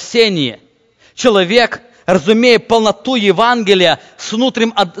уверенности в спасении. Человек, разумея полноту Евангелия с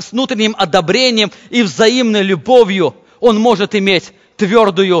внутренним одобрением и взаимной любовью, он может иметь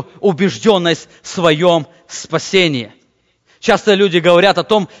твердую убежденность в своем спасении. Часто люди говорят о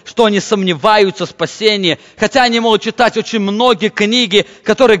том, что они сомневаются в спасении, хотя они могут читать очень многие книги,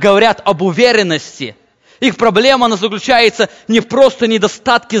 которые говорят об уверенности. Их проблема, она заключается не в просто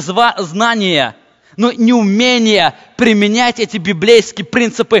недостатке знания, но неумение применять эти библейские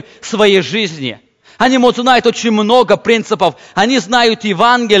принципы в своей жизни. Они могут знать очень много принципов, они знают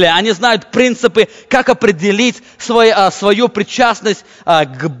Евангелие, они знают принципы, как определить свою причастность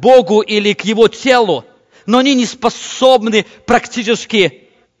к Богу или к Его телу. Но они не способны практически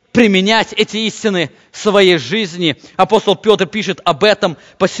применять эти истины в своей жизни. Апостол Петр пишет об этом.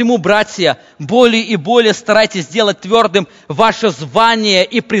 «Посему, братья, более и более старайтесь сделать твердым ваше звание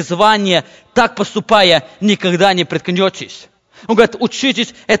и призвание, так поступая, никогда не приткнетесь». Он говорит,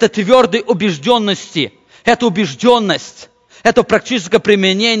 учитесь этой твердой убежденности. Эта убежденность, это практическое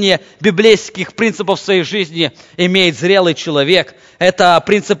применение библейских принципов в своей жизни имеет зрелый человек. Это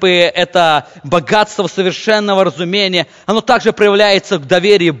принципы, это богатство совершенного разумения. Оно также проявляется в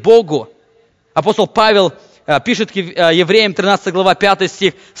доверии Богу. Апостол Павел пишет Евреям 13 глава 5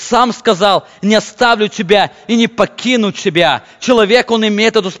 стих. «Сам сказал, не оставлю тебя и не покину тебя». Человек, он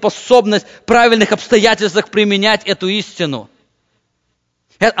имеет эту способность в правильных обстоятельствах применять эту истину.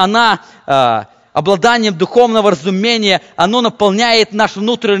 Она, обладанием духовного разумения, оно наполняет наш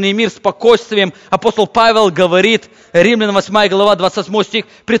внутренний мир спокойствием. Апостол Павел говорит, Римлянам 8 глава 28 стих,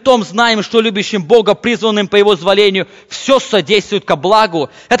 «Притом знаем, что любящим Бога, призванным по Его зволению, все содействует ко благу».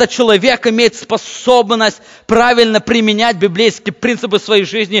 Этот человек имеет способность правильно применять библейские принципы в своей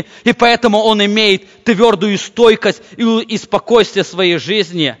жизни, и поэтому он имеет твердую стойкость и спокойствие в своей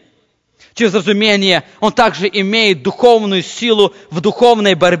жизни. Через разумение он также имеет духовную силу в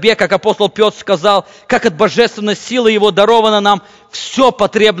духовной борьбе, как апостол Петр сказал, как от божественной силы его даровано нам все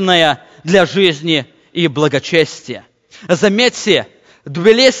потребное для жизни и благочестия. Заметьте,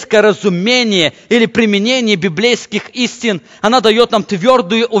 библейское разумение или применение библейских истин, она дает нам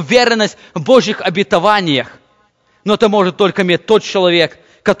твердую уверенность в Божьих обетованиях. Но это может только иметь тот человек,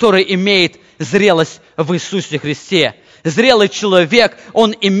 который имеет зрелость в Иисусе Христе. Зрелый человек,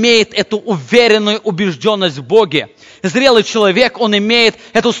 он имеет эту уверенную убежденность в Боге. Зрелый человек, он имеет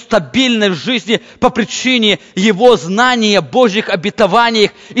эту стабильность в жизни по причине его знания о Божьих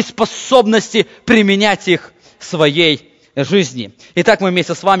обетованиях и способности применять их в своей жизни. Итак, мы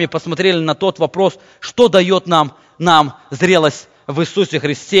вместе с вами посмотрели на тот вопрос, что дает нам зрелость в Иисусе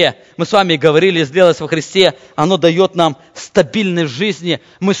Христе. Мы с вами говорили, зрелость во Христе, оно дает нам стабильность в жизни.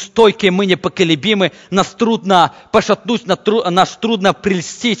 Мы стойкие, мы непоколебимы, нас трудно пошатнуть, нас трудно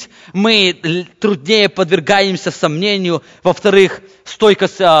прельстить. Мы труднее подвергаемся сомнению. Во-вторых,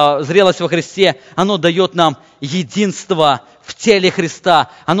 стойкость, зрелость во Христе, оно дает нам единство в теле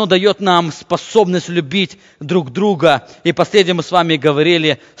Христа. Оно дает нам способность любить друг друга. И последнее мы с вами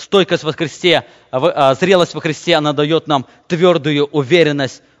говорили, стойкость во Христе, зрелость во Христе, она дает нам твердую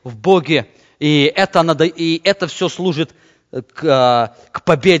уверенность в Боге. И это все служит к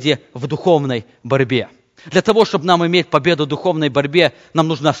победе в духовной борьбе. Для того, чтобы нам иметь победу в духовной борьбе, нам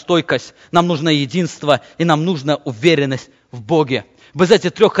нужна стойкость, нам нужно единство и нам нужна уверенность в Боге. Без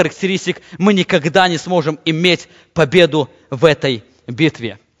этих трех характеристик мы никогда не сможем иметь победу в этой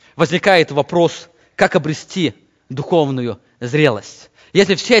битве. Возникает вопрос, как обрести духовную зрелость.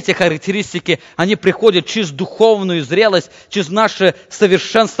 Если все эти характеристики, они приходят через духовную зрелость, через наше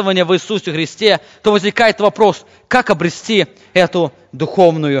совершенствование в Иисусе Христе, то возникает вопрос, как обрести эту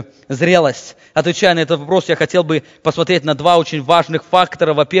духовную зрелость. Отвечая на этот вопрос, я хотел бы посмотреть на два очень важных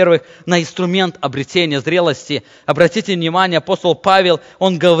фактора. Во-первых, на инструмент обретения зрелости. Обратите внимание, апостол Павел,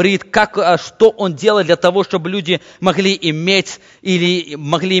 он говорит, что он делает для того, чтобы люди могли иметь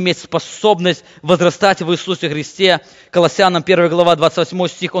способность возрастать в Иисусе Христе. Колоссянам 1 глава 28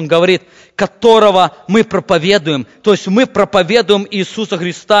 стих, он говорит, которого мы проповедуем. То есть мы проповедуем Иисуса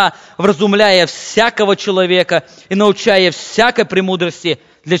Христа, вразумляя всякого человека и научая всякой премудрости.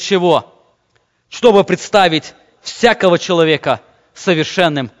 Для чего? Чтобы представить всякого человека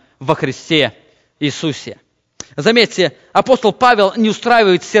совершенным во Христе Иисусе. Заметьте, апостол Павел не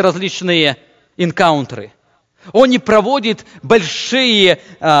устраивает все различные энкаунтеры. Он не проводит большие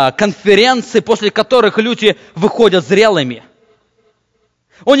конференции, после которых люди выходят зрелыми.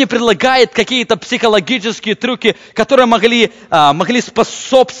 Он не предлагает какие-то психологические трюки, которые могли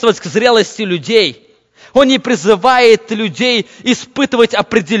способствовать к зрелости людей. Он не призывает людей испытывать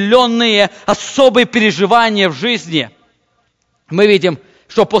определенные особые переживания в жизни. Мы видим,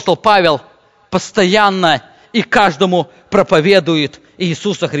 что апостол Павел постоянно и каждому проповедует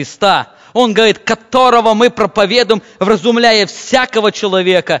Иисуса Христа. Он говорит, которого мы проповедуем, вразумляя всякого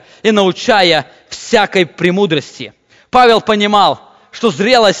человека и научая всякой премудрости. Павел понимал, что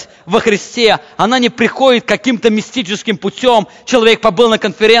зрелость во Христе, она не приходит каким-то мистическим путем. Человек побыл на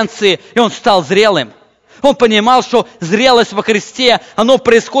конференции, и он стал зрелым. Он понимал, что зрелость во Христе, оно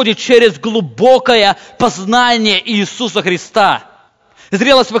происходит через глубокое познание Иисуса Христа.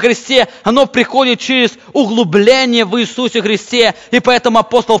 Зрелость во Христе, оно приходит через углубление в Иисусе Христе. И поэтому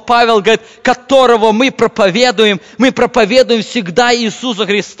апостол Павел говорит, которого мы проповедуем всегда Иисуса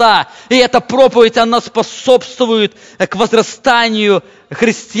Христа. И эта проповедь, она способствует к возрастанию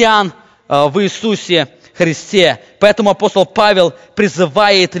христиан в Иисусе Христе. Поэтому апостол Павел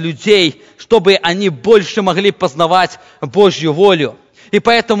призывает людей, чтобы они больше могли познавать Божью волю. И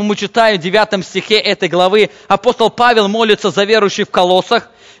поэтому мы читаем в 9 стихе этой главы, апостол Павел молится за верующих в Колоссах,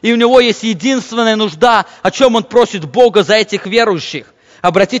 и у него есть единственная нужда, о чем он просит Бога за этих верующих.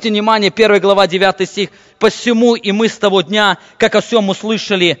 Обратите внимание, 1 глава, 9 стих. «Посему и мы с того дня, как о всем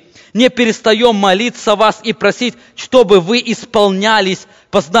услышали, не перестаем молиться вас и просить, чтобы вы исполнялись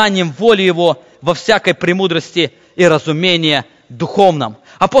познанием воли Его во всякой премудрости и разумении духовном».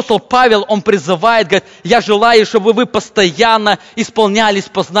 Апостол Павел, он призывает, говорит, я желаю, чтобы вы постоянно исполнялись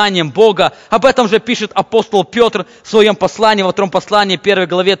познанием Бога. Об этом же пишет апостол Петр в своем послании, во 2 послании, 1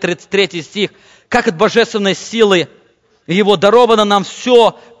 главе, 33 стих. «Как от божественной силы Его даровано нам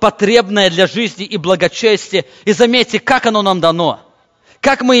все потребное для жизни и благочестия». И заметьте, как оно нам дано.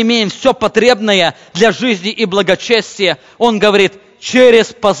 Как мы имеем все потребное для жизни и благочестия. Он говорит, через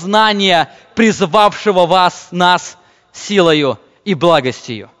познание призывавшего нас силою и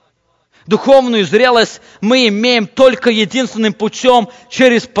благостью. Духовную зрелость мы имеем только единственным путем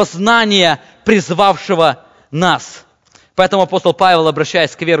через познание призвавшего нас. Поэтому апостол Павел,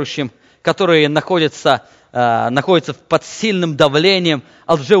 обращаясь к верующим, которые находятся под сильным давлением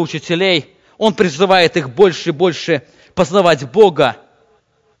от лжеучителей, он призывает их больше и больше познавать Бога.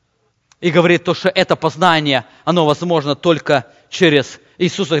 И говорит то, что это познание, оно возможно только через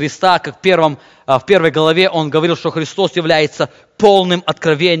Иисуса Христа, как в первой главе он говорил, что Христос является полным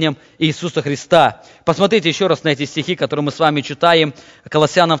откровением Иисуса Христа. Посмотрите еще раз на эти стихи, которые мы с вами читаем.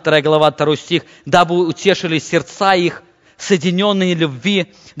 Колоссянам 2 глава, 2 стих. «Дабы утешили сердца их, соединенные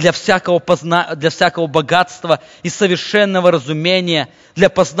любви для всякого богатства и совершенного разумения, для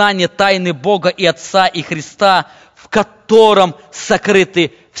познания тайны Бога и Отца и Христа, в котором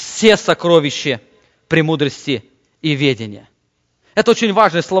сокрыты все сокровища премудрости и ведения». Это очень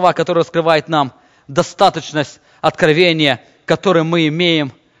важные слова, которые раскрывают нам достаточность откровения, которое мы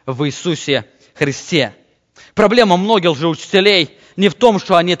имеем в Иисусе Христе. Проблема многих лжеучителей не в том,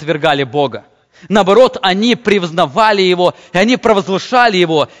 что они отвергали Бога. Наоборот, они признавали Его, и они провозглашали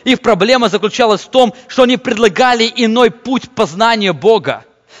Его. Их проблема заключалась в том, что они предлагали иной путь познания Бога.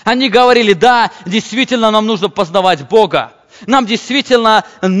 Они говорили, да, действительно нам нужно познавать Бога. Нам действительно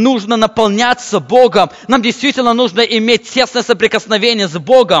нужно наполняться Богом. Нам действительно нужно иметь тесное соприкосновение с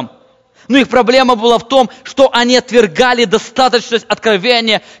Богом. Но их проблема была в том, что они отвергали достаточность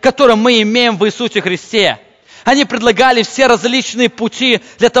откровения, которое мы имеем в Иисусе Христе. Они предлагали все различные пути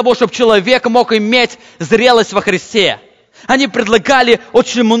для того, чтобы человек мог иметь зрелость во Христе. Они предлагали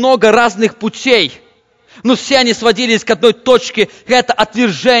очень много разных путей. Но все они сводились к одной точке, это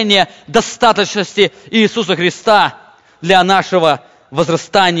отвержение достаточности Иисуса Христа для нашего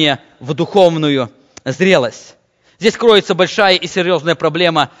возрастания в духовную зрелость. Здесь кроется большая и серьезная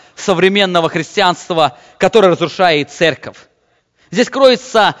проблема современного христианства, которая разрушает церковь. Здесь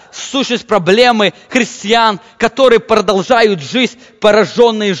кроется сущность проблемы христиан, которые продолжают жизнь,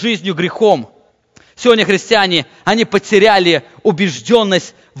 пораженные жизнью грехом. Сегодня христиане, они потеряли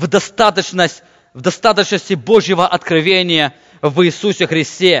убежденность в достаточности Божьего откровения в Иисусе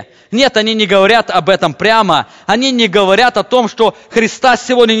Христе. Нет, они не говорят об этом прямо. Они не говорят о том, что Христа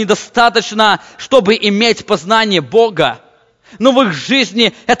сегодня недостаточно, чтобы иметь познание Бога. Но в их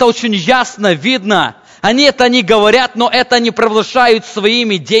жизни это очень ясно видно. Они это не говорят, но это они провозглашают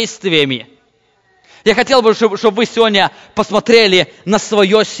своими действиями. Я хотел бы, чтобы вы сегодня посмотрели на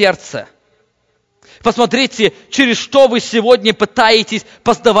свое сердце. Посмотрите, через что вы сегодня пытаетесь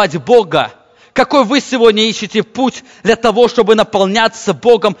познавать Бога. Какой вы сегодня ищете путь для того, чтобы наполняться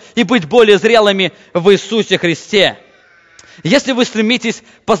Богом и быть более зрелыми в Иисусе Христе? Если вы стремитесь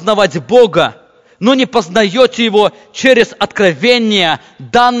познавать Бога, но не познаете Его через откровение,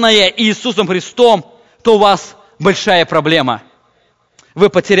 данное Иисусом Христом, то у вас большая проблема. Вы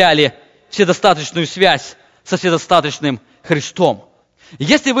потеряли вседостаточную связь со вседостаточным Христом.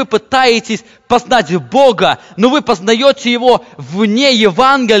 Если вы пытаетесь познать Бога, но вы познаете Его вне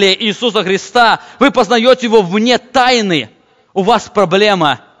Евангелия Иисуса Христа, вы познаете Его вне тайны, у вас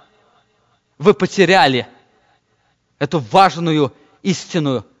проблема. Вы потеряли эту важную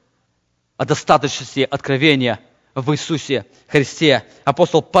истину о достаточности откровения в Иисусе Христе.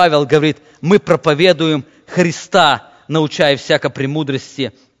 Апостол Павел говорит, мы проповедуем Христа, научая всякой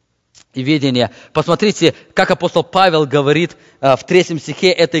премудрости и ведения. Посмотрите, как апостол Павел говорит в 3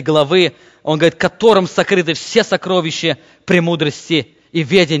 стихе этой главы. Он говорит, которым сокрыты все сокровища премудрости и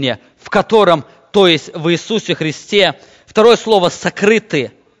ведения, в котором, то есть в Иисусе Христе. Второе слово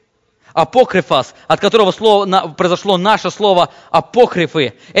 «сокрыты», апокрифос, от которого произошло наше слово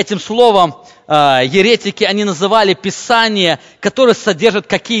апокрифы. Этим словом еретики, они называли Писание, которое содержит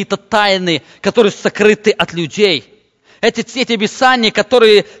какие-то тайны, которые сокрыты от людей. Эти Писания,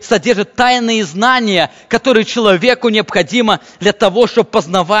 которые содержат тайные знания, которые человеку необходимо для того, чтобы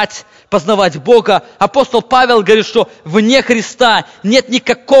познавать Бога. Апостол Павел говорит, что вне Христа нет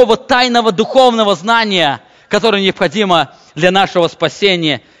никакого тайного духовного знания, которое необходимо для нашего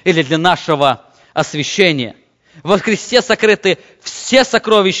спасения или для нашего освящения. Во Христе сокрыты все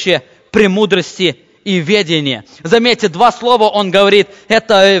сокровища премудрости и ведения. Заметьте, два слова он говорит.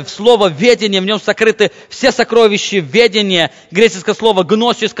 Это слово «ведение», в нем сокрыты все сокровища ведения. Греческое слово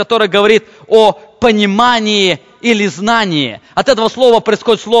 «гносис», которое говорит о понимании или знании. От этого слова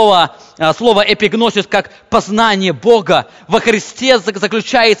происходит слово «эпигносис», как познание Бога. Во Христе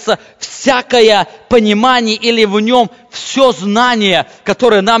заключается всякое понимание или в нем все знание,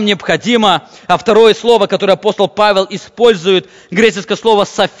 которое нам необходимо. А второе слово, которое апостол Павел использует, греческое слово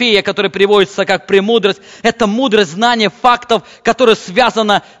 «софия», которое переводится как «премудрость», это мудрость знания фактов, которое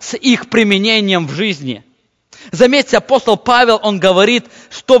связано с их применением в жизни. Заметьте, апостол Павел, он говорит,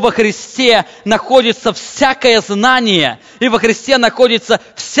 что во Христе находится всякое знание, и во Христе находится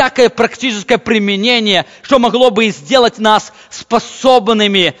всякое практическое применение, что могло бы сделать нас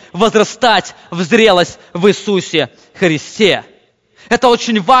способными возрастать в зрелость в Иисусе Христе. Это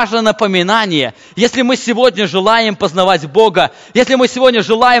очень важное напоминание. Если мы сегодня желаем познавать Бога, если мы сегодня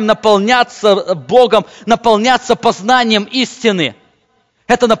желаем наполняться Богом, наполняться познанием истины,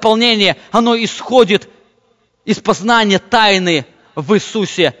 это наполнение, оно исходит из познания тайны в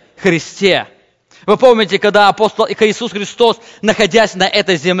Иисусе Христе. Вы помните, когда апостол Иисус Христос, находясь на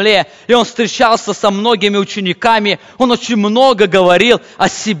этой земле, и Он встречался со многими учениками, Он очень много говорил о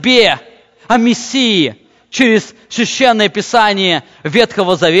себе, о Мессии, через Священное Писание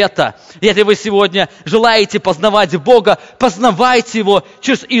Ветхого Завета. Если вы сегодня желаете познавать Бога, познавайте Его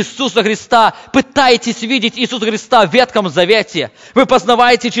через Иисуса Христа. Пытайтесь видеть Иисуса Христа в Ветхом Завете. Вы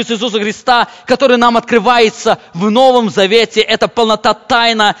познаваете через Иисуса Христа, который нам открывается в Новом Завете. Это полнота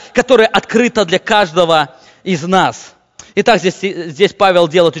тайна, которая открыта для каждого из нас. Итак, здесь Павел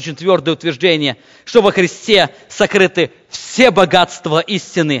делает очень твердое утверждение, что во Христе сокрыты все богатства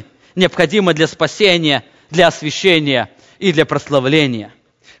истины, необходимые для спасения, для освящения и для прославления.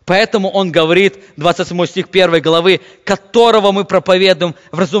 Поэтому он говорит, 27 стих 1 главы, которого мы проповедуем,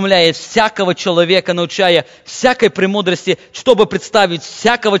 вразумляя всякого человека, научая всякой премудрости, чтобы представить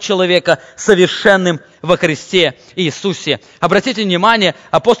всякого человека совершенным во Христе Иисусе. Обратите внимание,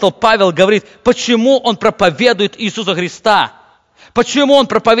 апостол Павел говорит, почему он проповедует Иисуса Христа. Почему он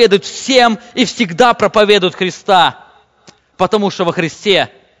проповедует всем и всегда проповедует Христа? Потому что во Христе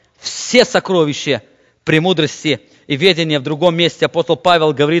все сокровища премудрости и ведения. В другом месте апостол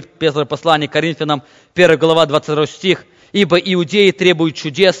Павел говорит, первое послание к Коринфянам, 1 глава, 22 стих, «Ибо иудеи требуют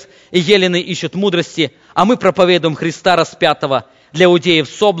чудес, и елены ищут мудрости, а мы проповедуем Христа распятого, для иудеев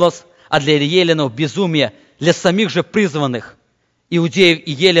соблазн, а для еленов безумие, для самих же призванных иудеев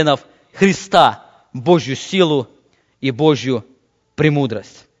и еленов Христа, Божью силу и Божью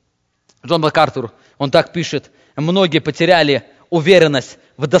премудрость». Джон МакАртур, он так пишет, многие потеряли уверенность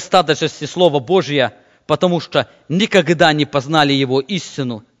в достаточности Слова Божия, потому что никогда не познали Его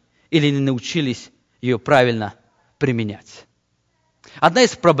истину или не научились ее правильно применять. Одна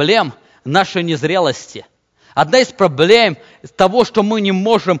из проблем нашей незрелости, одна из проблем того, что мы не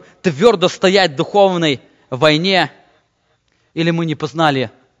можем твердо стоять в духовной войне, или мы не познали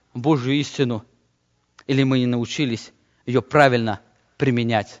Божью истину, или мы не научились ее правильно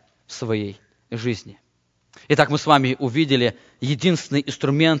применять в своей жизни. Итак, мы с вами увидели единственный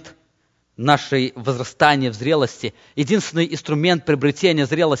инструмент нашей возрастания в зрелости, единственный инструмент приобретения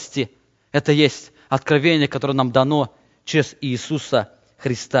зрелости – это есть откровение, которое нам дано через Иисуса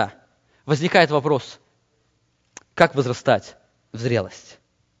Христа. Возникает вопрос, как возрастать в зрелость?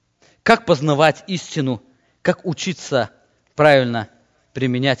 Как познавать истину? Как учиться правильно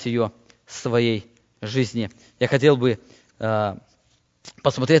применять ее в своей жизни? Я хотел бы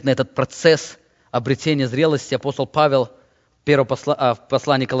посмотреть на этот процесс обретения зрелости. Апостол Павел в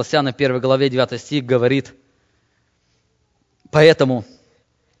послании к Колоссянам, 1 главе, 9 стих, говорит, «Поэтому,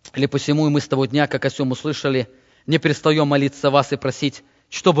 или посему и мы с того дня, как о сем услышали, не перестаем молиться о вас и просить,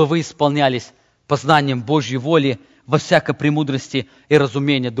 чтобы вы исполнялись познанием Божьей воли во всякой премудрости и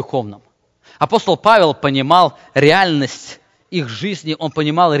разумении духовном. Апостол Павел понимал реальность их жизни, он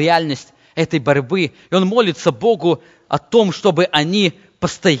понимал реальность этой борьбы, и он молится Богу о том, чтобы они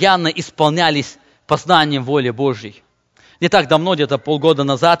постоянно исполнялись познанием воли Божьей. Не так давно, где-то полгода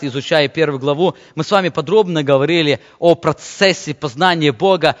назад, изучая 1 главу, мы с вами подробно говорили о процессе познания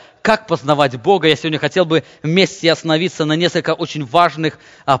Бога, как познавать Бога. Я сегодня хотел бы вместе остановиться на несколько очень важных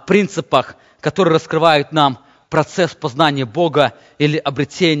принципах, которые раскрывают нам процесс познания Бога или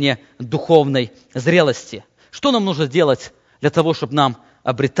обретения духовной зрелости. Что нам нужно делать для того, чтобы нам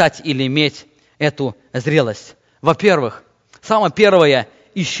обретать или иметь эту зрелость? Во-первых, самое первое,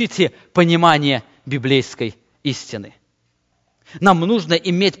 ищите понимание библейской истины. Нам нужно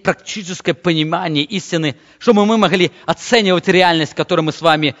иметь практическое понимание истины, чтобы мы могли оценивать реальность, в которой мы с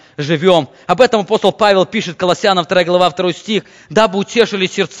вами живем. Об этом апостол Павел пишет, Колоссянам 2 глава, 2 стих. «Дабы утешили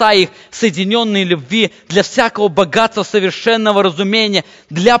сердца их, соединенные любви, для всякого богатства совершенного разумения,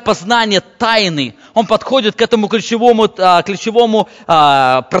 для познания тайны». Он подходит к этому ключевому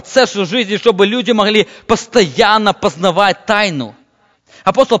процессу жизни, чтобы люди могли постоянно познавать тайну.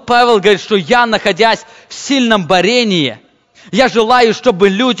 Апостол Павел говорит, что я, находясь в сильном борении, я желаю, чтобы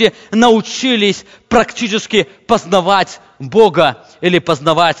люди научились практически познавать Бога или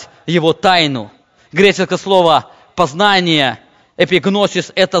познавать Его тайну. Греческое слово «познание»,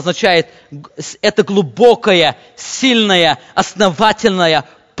 эпигносис, это означает, это глубокое, сильное, основательное,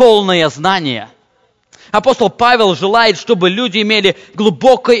 полное знание. Апостол Павел желает, чтобы люди имели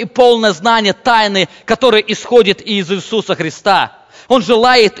глубокое и полное знание тайны, которое исходит из Иисуса Христа. Он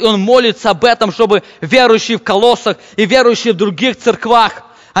желает и он молится об этом, чтобы верующие в Колоссах и верующие в других церквах,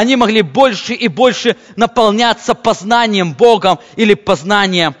 они могли больше и больше наполняться познанием Богом или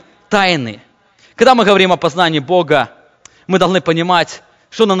познанием тайны. Когда мы говорим о познании Бога, мы должны понимать,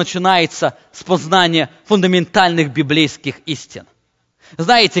 что оно начинается с познания фундаментальных библейских истин.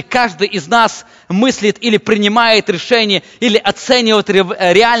 Знаете, каждый из нас мыслит или принимает решение, или оценивает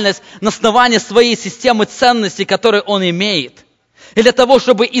реальность на основании своей системы ценностей, которые он имеет. И для того,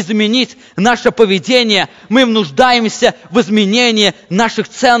 чтобы изменить наше поведение, мы нуждаемся в изменении наших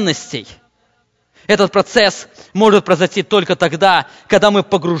ценностей. Этот процесс может произойти только тогда, когда мы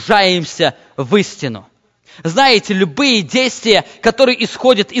погружаемся в истину. Знаете, любые действия, которые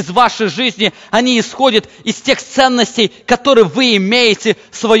исходят из вашей жизни, они исходят из тех ценностей, которые вы имеете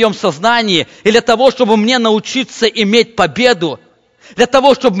в своем сознании. И для того, чтобы мне научиться иметь победу, для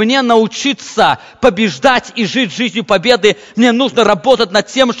того, чтобы мне научиться побеждать и жить жизнью победы, мне нужно работать над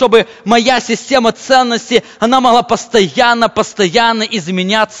тем, чтобы моя система ценностей, она могла постоянно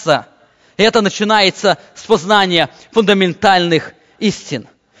изменяться. И это начинается с познания фундаментальных истин.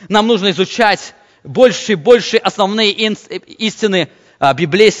 Нам нужно изучать больше и больше основные истины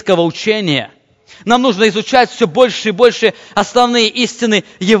библейского учения. Нам нужно изучать все больше и больше основные истины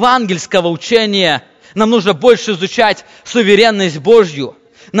евангельского учения. Нам нужно больше изучать суверенность Божью.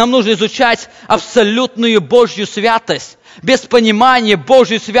 Нам нужно изучать абсолютную Божью святость. Без понимания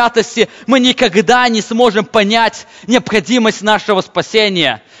Божьей святости мы никогда не сможем понять необходимость нашего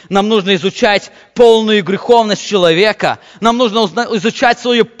спасения. Нам нужно изучать полную греховность человека. Нам нужно изучать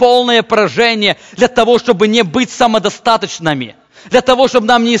свое полное поражение для того, чтобы не быть самодостаточными. Для того, чтобы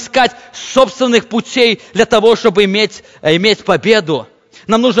нам не искать собственных путей, для того, чтобы иметь победу.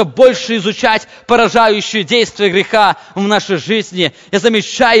 Нам нужно больше изучать поражающие действия греха в нашей жизни. Я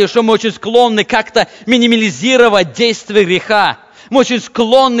замечаю, что мы очень склонны как-то минимализировать действия греха. Мы очень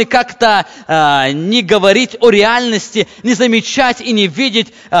склонны как-то не говорить о реальности, не замечать и не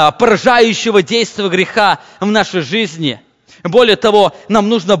видеть поражающего действия греха в нашей жизни. Более того, нам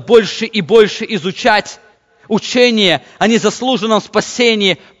нужно больше и больше изучать учение о незаслуженном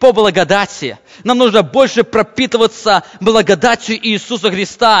спасении по благодати. Нам нужно больше пропитываться благодатью Иисуса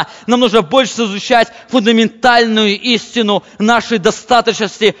Христа. Нам нужно больше изучать фундаментальную истину нашей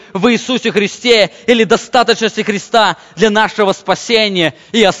достаточности в Иисусе Христе или достаточности Христа для нашего спасения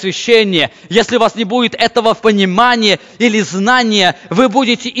и освящения. Если у вас не будет этого понимания или знания, вы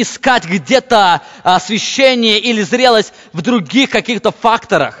будете искать где-то освящение или зрелость в других каких-то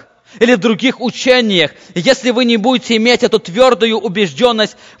факторах или в других учениях. Если вы не будете иметь эту твердую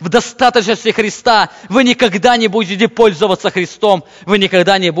убежденность в достаточности Христа, вы никогда не будете пользоваться Христом, вы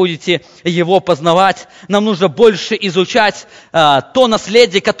никогда не будете Его познавать. Нам нужно больше изучать то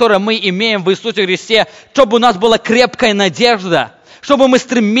наследие, которое мы имеем в Иисусе Христе, чтобы у нас была крепкая надежда, чтобы мы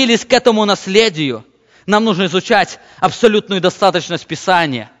стремились к этому наследию. Нам нужно изучать абсолютную достаточность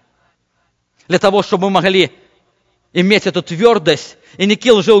Писания, для того, чтобы мы могли иметь эту твердость, и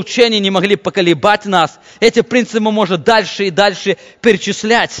никакие лжеучения не могли поколебать нас. Эти принципы мы можем дальше и дальше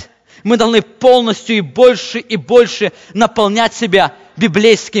перечислять. Мы должны полностью и больше наполнять себя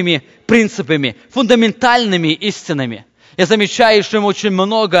библейскими принципами, фундаментальными истинами. Я замечаю, что мы очень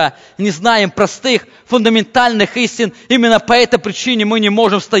много не знаем простых, фундаментальных истин. Именно по этой причине мы не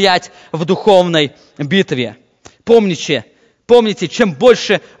можем стоять в духовной битве. Помните, чем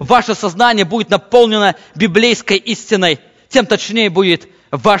больше ваше сознание будет наполнено библейской истиной, тем точнее будет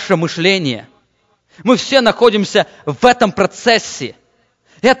ваше мышление. Мы все находимся в этом процессе.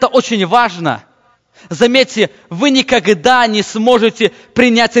 Это очень важно. Заметьте, вы никогда не сможете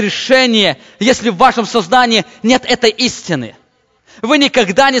принять решение, если в вашем сознании нет этой истины. Вы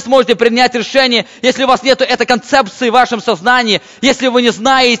никогда не сможете принять решение, если у вас нет этой концепции в вашем сознании, если вы не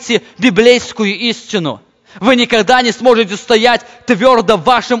знаете библейскую истину. Вы никогда не сможете стоять твердо в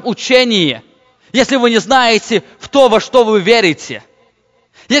вашем учении, если вы не знаете в то, во что вы верите.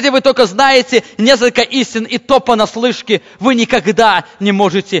 Если вы только знаете несколько истин и то понаслышке, вы никогда не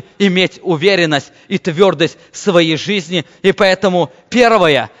можете иметь уверенность и твердость в своей жизни. И поэтому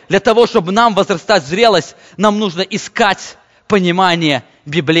первое, для того, чтобы нам возрастать в зрелость, нам нужно искать понимание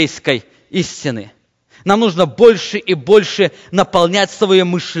библейской истины. Нам нужно больше и больше наполнять свое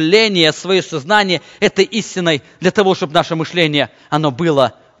мышление, свое сознание этой истиной, для того, чтобы наше мышление, оно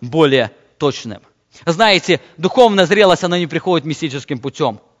было более точным. Знаете, духовная зрелость, она не приходит мистическим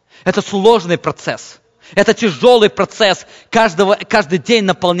путем. Это сложный процесс. Это тяжелый процесс. Каждый день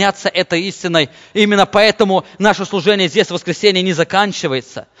наполняться этой истиной. И именно поэтому наше служение здесь в воскресенье не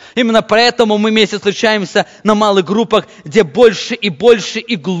заканчивается. Именно поэтому мы вместе встречаемся на малых группах, где больше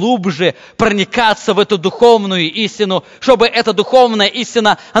и глубже проникаться в эту духовную истину, чтобы эта духовная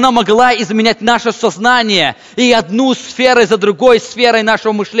истина, она могла изменять наше сознание. И одну сферу за другой сферой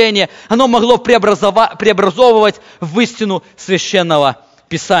нашего мышления оно могло преобразовывать в истину священного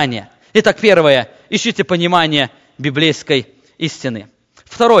Писания. Итак, первое. Ищите понимание библейской истины.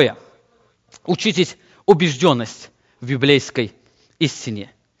 Второе. Учитесь убежденность в библейской истине.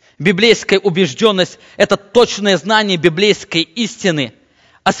 Библейская убежденность – это точное знание библейской истины,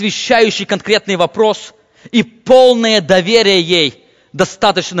 освещающий конкретный вопрос и полное доверие ей,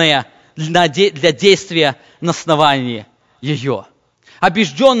 достаточное для действия на основании ее.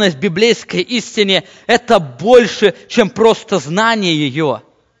 Убежденность в библейской истине – это больше, чем просто знание ее.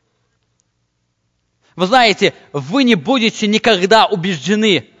 Вы знаете, вы не будете никогда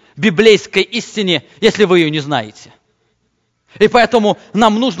убеждены в библейской истине, если вы ее не знаете. И поэтому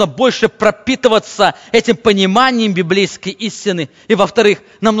нам нужно больше пропитываться этим пониманием библейской истины. И, во-вторых,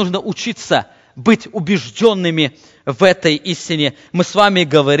 нам нужно учиться быть убежденными в этой истине. Мы с вами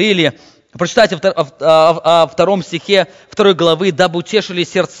говорили, прочитайте о 2 стихе 2 главы, «Дабы утешили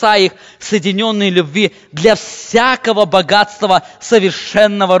сердца их, соединенные любви, для всякого богатства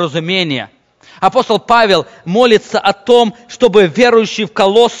совершенного разумения». Апостол Павел молится о том, чтобы верующие в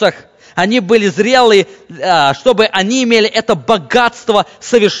Колоссах, они были зрелые, чтобы они имели это богатство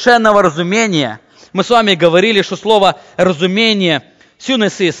совершенного разумения. Мы с вами говорили, что слово «разумение»,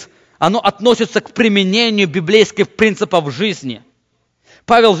 «сюнесис», оно относится к применению библейских принципов в жизни.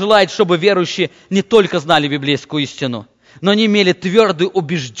 Павел желает, чтобы верующие не только знали библейскую истину, но они имели твердую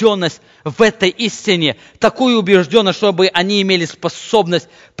убежденность в этой истине, такую убежденность, чтобы они имели способность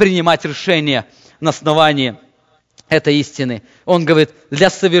принимать решения на основании этой истины. Он говорит, для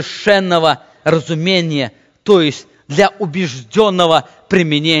совершенного разумения, то есть для убежденного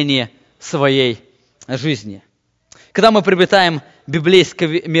применения своей жизни. Когда мы приобретаем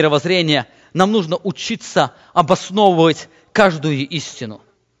библейское мировоззрение, нам нужно учиться обосновывать каждую истину.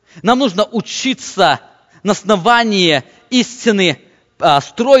 Нам нужно учиться на основании истины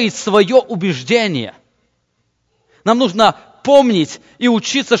строить свое убеждение. Нам нужно помнить и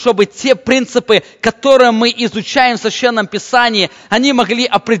учиться, чтобы те принципы, которые мы изучаем в Священном Писании, они могли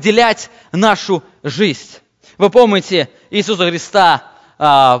определять нашу жизнь. Вы помните Иисуса Христа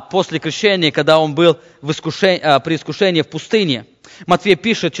после крещения, когда Он был при искушении в пустыне. Матфей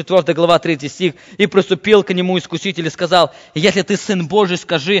пишет, 4 глава, 3 стих, «И приступил к Нему искуситель и сказал, если ты Сын Божий,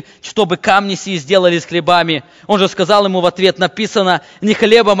 скажи, чтобы камни сии сделались хлебами. Он же сказал ему в ответ, написано, не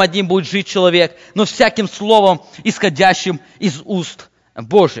хлебом одним будет жить человек, но всяким словом, исходящим из уст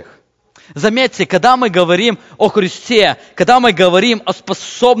Божьих». Заметьте, когда мы говорим о Христе, когда мы говорим о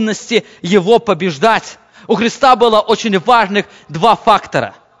способности Его побеждать, у Христа было очень важных два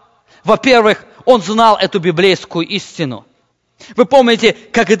фактора. Во-первых, Он знал эту библейскую истину. Вы помните,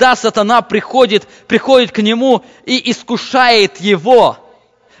 когда сатана приходит к Нему и искушает Его,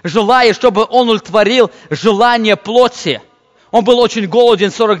 желая, чтобы Он удовлетворил желание плоти. Он был очень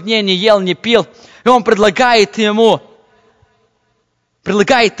голоден, 40 дней не ел, не пил, и Он предлагает Ему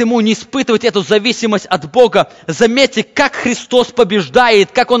предлагает ему не испытывать эту зависимость от Бога. Заметьте, как Христос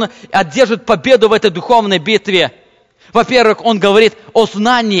побеждает, как Он одержит победу в этой духовной битве. Во-первых, Он говорит о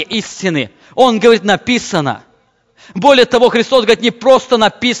знании истины. Он говорит, написано. Более того, Христос говорит, не просто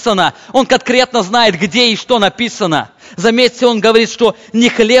написано. Он конкретно знает, где и что написано. Заметьте, Он говорит, что не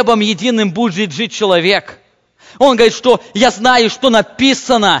хлебом единым будет жить человек. Он говорит, что я знаю, что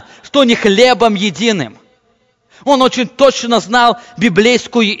написано, что не хлебом единым. Он очень точно знал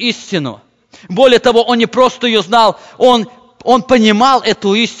библейскую истину. Более того, он не просто ее знал, он понимал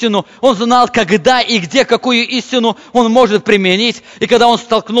эту истину, он знал, когда и где, какую истину он может применить. И когда он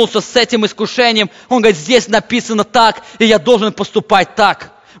столкнулся с этим искушением, он говорит, здесь написано так, и я должен поступать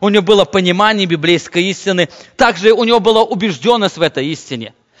так. У него было понимание библейской истины, также у него была убежденность в этой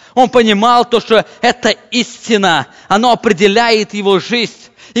истине. Он понимал то, что эта истина, она определяет его жизнь.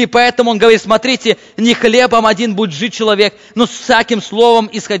 И поэтому он говорит, смотрите, не хлебом один будет жить человек, но всяким словом,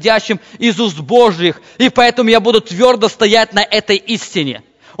 исходящим из уст Божьих. И поэтому я буду твердо стоять на этой истине.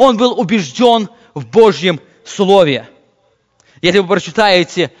 Он был убежден в Божьем Слове. Если вы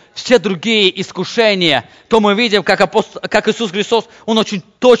прочитаете все другие искушения, то мы видим, как Иисус Христос, Он очень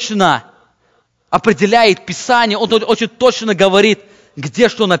точно определяет Писание, Он очень точно говорит, где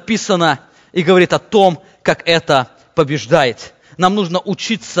что написано, и говорит о том, как это побеждает. Нам нужно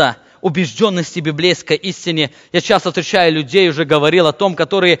учиться убежденности библейской истине. Я часто встречаю людей, уже говорил о том,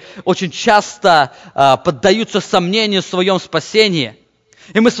 которые очень часто поддаются сомнению в своем спасении.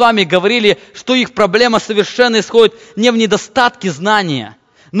 И мы с вами говорили, что их проблема совершенно исходит не в недостатке знания,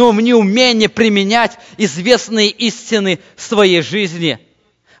 но в неумении применять известные истины в своей жизни.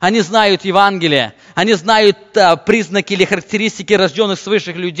 Они знают Евангелие, они знают признаки или характеристики рожденных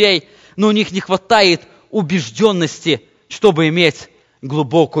свыше людей, но у них не хватает убежденности, чтобы иметь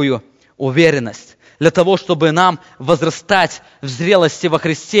глубокую уверенность. Для того, чтобы нам возрастать в зрелости во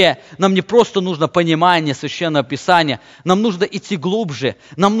Христе, нам не просто нужно понимание Священного Писания, нам нужно идти глубже,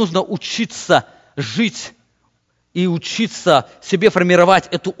 нам нужно учиться жить и учиться себе формировать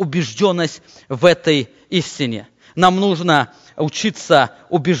эту убежденность в этой истине. Нам нужно учиться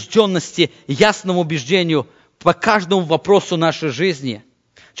убежденности, ясному убеждению по каждому вопросу нашей жизни.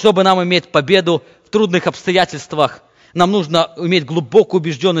 Чтобы нам иметь победу в трудных обстоятельствах, нам нужно иметь глубокую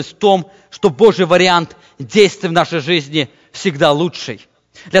убежденность в том, что Божий вариант действий в нашей жизни всегда лучший.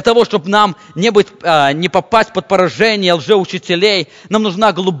 Для того, чтобы нам не попасть под поражение лжеучителей, нам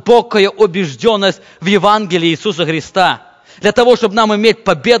нужна глубокая убежденность в Евангелии Иисуса Христа. Для того, чтобы нам иметь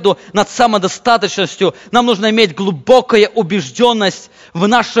победу над самодостаточностью, нам нужно иметь глубокая убежденность в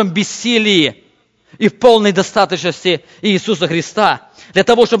нашем бессилии и в полной достаточности Иисуса Христа. Для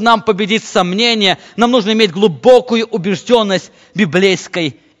того, чтобы нам победить сомнения, нам нужно иметь глубокую убежденность в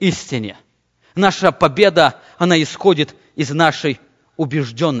библейской истине. Наша победа, она исходит из нашей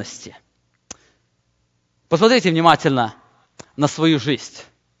убежденности. Посмотрите внимательно на свою жизнь.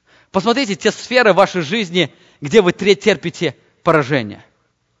 Посмотрите те сферы вашей жизни, где вы терпите поражение.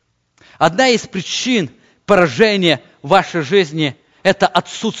 Одна из причин поражения в вашей жизни – это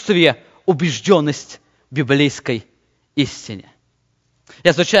отсутствие убежденности в библейской истине.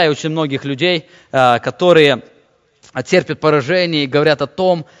 Я встречаю очень многих людей, которые терпят поражение и говорят о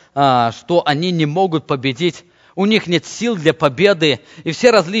том, что они не могут победить, у них нет сил для победы, и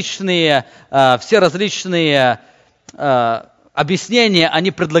все различные объяснения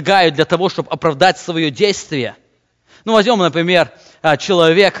они предлагают для того, чтобы оправдать свое действие. Ну, возьмем, например,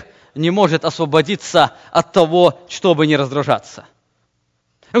 человек не может освободиться от того, чтобы не раздражаться.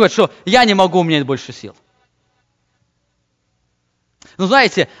 Он говорит, что я не могу, у меня нет больше сил. Но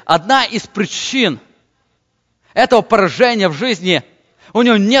знаете, одна из причин этого поражения в жизни, у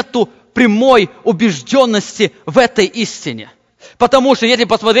него нету прямой убежденности в этой истине. Потому что, если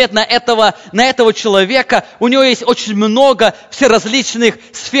посмотреть на этого человека, у него есть очень много всеразличных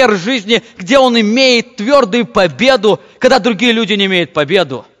сфер жизни, где он имеет твердую победу, когда другие люди не имеют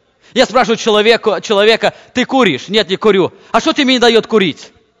победу. Я спрашиваю человека, ты куришь? Нет, не курю. А что тебе не дает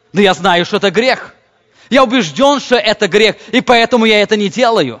курить? Да я знаю, что это грех. Я убежден, что это грех, и поэтому я это не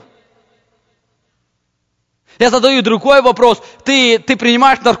делаю. Я задаю другой вопрос. Ты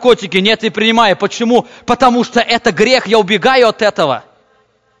принимаешь наркотики? Нет, не принимаю. Почему? Потому что это грех, я убегаю от этого.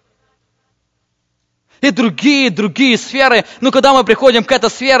 И другие сферы. Но когда мы приходим к этой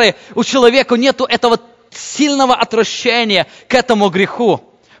сфере, у человека нету этого сильного отвращения к этому греху,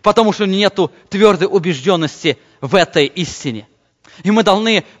 потому что нету твердой убежденности в этой истине. И мы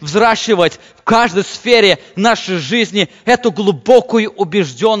должны взращивать в каждой сфере нашей жизни эту глубокую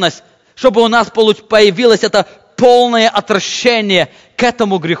убежденность, чтобы у нас появилось это полное отвращение к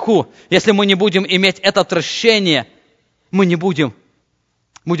этому греху. Если мы не будем иметь это отвращение, мы не будем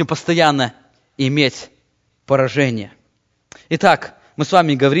будем постоянно иметь поражение. Итак, мы с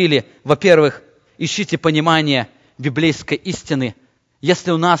вами говорили, во-первых, ищите понимание библейской истины.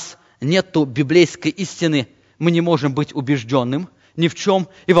 Если у нас нет библейской истины, мы не можем быть убежденным ни в чем.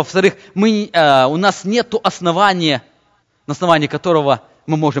 И во-вторых, у нас нет основания, на основании которого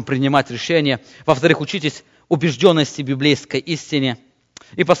мы можем принимать решения. Во-вторых, учитесь убежденности библейской истине.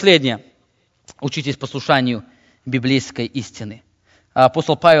 И последнее, учитесь послушанию библейской истины.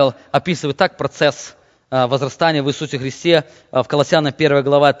 Апостол Павел описывает так процесс возрастания в Иисусе Христе в Колоссянам 1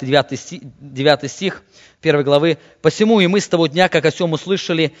 глава, 9 стих 1 главы. «Посему и мы с того дня, как о сем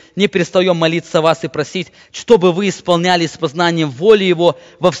услышали, не перестаем молиться о вас и просить, чтобы вы исполнялись познанием воли Его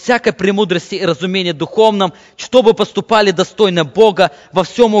во всякой премудрости и разумении духовном, чтобы поступали достойно Бога, во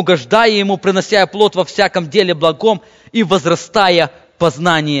всем угождая Ему, принося плод во всяком деле благом и возрастая в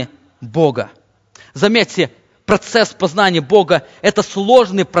познании Бога». Заметьте, процесс познания Бога – это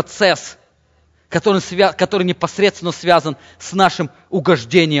сложный процесс, который непосредственно связан с нашим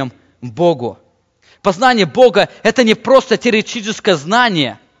угождением Богу. Познание Бога – это не просто теоретическое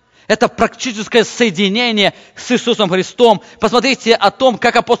знание, это практическое соединение с Иисусом Христом. Посмотрите о том,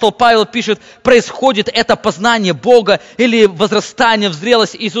 как апостол Павел пишет, происходит это познание Бога или возрастание в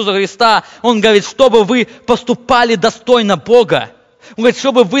зрелость Иисуса Христа. Он говорит, чтобы вы поступали достойно Бога. Он говорит,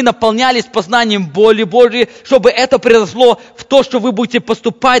 чтобы вы наполнялись познанием воли Божьей, чтобы это произошло в то, что вы будете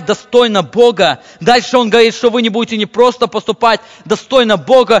поступать достойно Бога. Дальше он говорит, что вы не будете не просто поступать достойно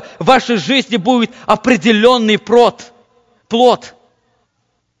Бога, в вашей жизни будет определенный плод.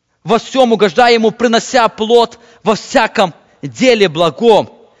 Во всем угождая Ему, принося плод во всяком деле благом.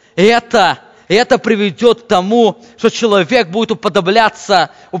 И это приведет к тому, что человек будет уподобляться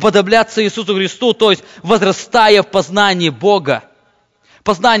Иисусу Христу, то есть возрастая в познании Бога.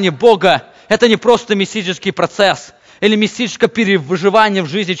 Познание Бога – это не просто мистический процесс или мистическое переживание в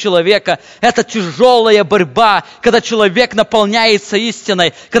жизни человека. Это тяжелая борьба, когда человек наполняется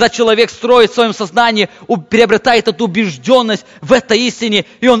истиной, когда человек строит в своем сознании, приобретает эту убежденность в этой истине,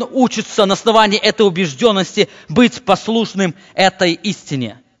 и он учится на основании этой убежденности быть послушным этой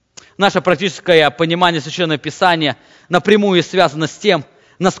истине. Наше практическое понимание Священного Писания напрямую связано с тем,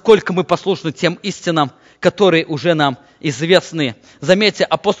 насколько мы послушны тем истинам, которые уже нам известны. Заметьте,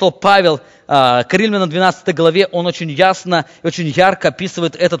 апостол Павел, к Римлянам 12 главе, он очень ясно и очень ярко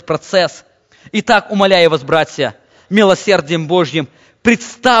описывает этот процесс. «Итак, умоляю вас, братья, милосердием Божьим,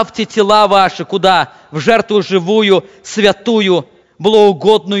 представьте тела ваши, куда? В жертву живую, святую,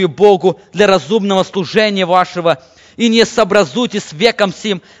 благоугодную Богу для разумного служения вашего, и не сообразуйтесь с веком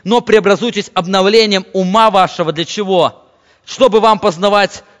сим, но преобразуйтесь обновлением ума вашего». Для чего? Чтобы вам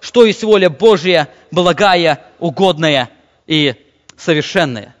познавать, что есть воля Божья, благая, угодная и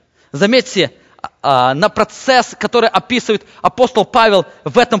совершенная. Заметьте, на процесс, который описывает апостол Павел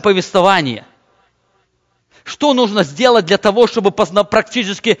в этом повествовании. Что нужно сделать для того, чтобы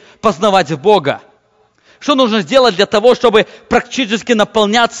практически познавать Бога? Что нужно сделать для того, чтобы практически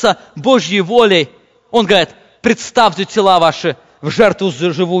наполняться Божьей волей? Он говорит, представьте тела ваши в жертву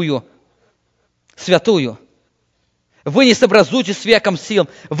живую, святую. Вы не сообразуйтесь с веком сил,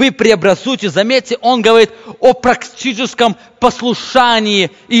 вы преобразуйтесь. Заметьте, он говорит о практическом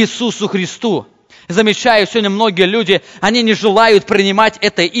послушании Иисусу Христу. Замечаю, сегодня многие люди, они не желают принимать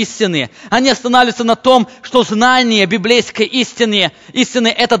этой истины. Они останавливаются на том, что знание библейской истины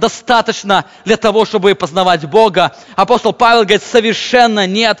это достаточно для того, чтобы познавать Бога. Апостол Павел говорит, совершенно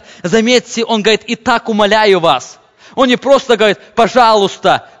нет. Заметьте, он говорит, итак умоляю вас. Он не просто говорит,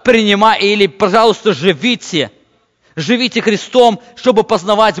 пожалуйста, принимай, или пожалуйста, живите. Живите Христом, чтобы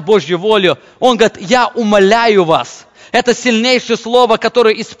познавать Божью волю. Он говорит, я умоляю вас. Это сильнейшее слово,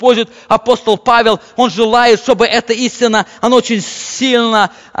 которое использует апостол Павел. Он желает, чтобы эта истина, она очень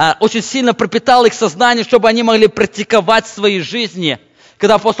сильно пропитала их сознание, чтобы они могли практиковать в своей жизни.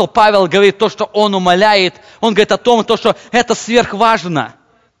 Когда апостол Павел говорит то, что он умоляет, он говорит о том, что это сверхважно.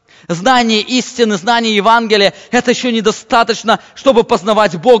 Знание истины, знание Евангелия, это еще недостаточно, чтобы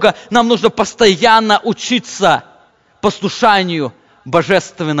познавать Бога. Нам нужно постоянно учиться послушанию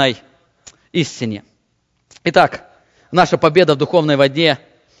божественной истине. Итак, наша победа в духовной войне,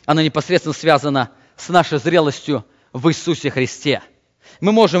 она непосредственно связана с нашей зрелостью в Иисусе Христе.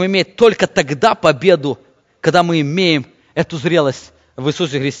 Мы можем иметь только тогда победу, когда мы имеем эту зрелость в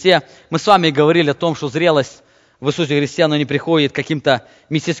Иисусе Христе. Мы с вами говорили о том, что зрелость в Иисусе Христе, она не приходит каким-то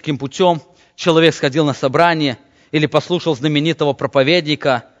мистическим путем. Человек сходил на собрание или послушал знаменитого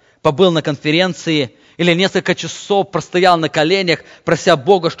проповедника, побыл на конференции, или несколько часов простоял на коленях, прося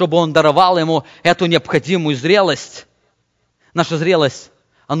Бога, чтобы Он даровал ему эту необходимую зрелость. Наша зрелость,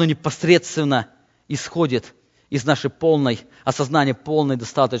 она непосредственно исходит из нашей осознания полной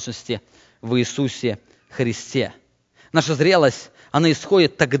достаточности в Иисусе Христе. Наша зрелость, она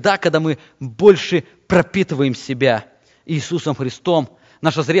исходит тогда, когда мы больше пропитываем себя Иисусом Христом.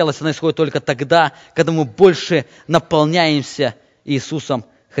 Наша зрелость, она исходит только тогда, когда мы больше наполняемся Иисусом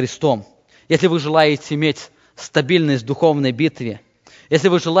Христом. Если вы желаете иметь стабильность в духовной битве, если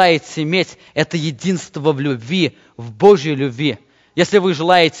вы желаете иметь это единство в любви, в Божьей любви, если вы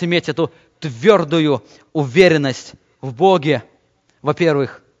желаете иметь эту твердую уверенность в Боге,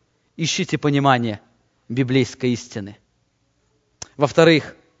 во-первых, ищите понимание библейской истины.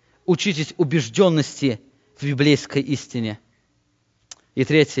 Во-вторых, учитесь убежденности в библейской истине. И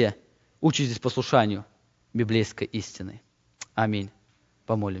третье, учитесь послушанию библейской истины. Аминь.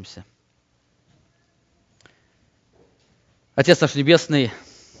 Помолимся. Отец наш Небесный,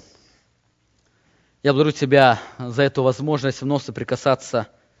 я благодарю Тебя за эту возможность вновь соприкасаться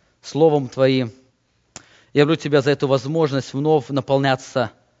Словом Твоим. Я благодарю Тебя за эту возможность вновь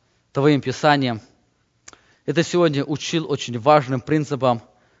наполняться Твоим Писанием. И Ты сегодня учил очень важным принципам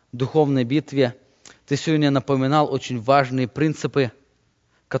в духовной битве. Ты сегодня напоминал очень важные принципы,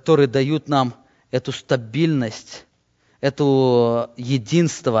 которые дают нам эту стабильность, это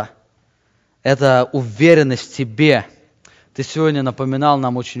единство, это уверенность в Тебе. Ты сегодня напоминал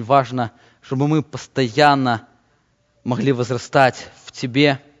нам очень важно, чтобы мы постоянно могли возрастать в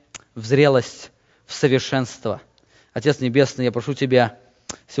Тебе, в зрелость, в совершенство. Отец Небесный, я прошу Тебя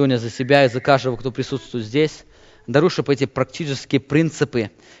сегодня за себя и за каждого, кто присутствует здесь, даруй, чтобы эти практические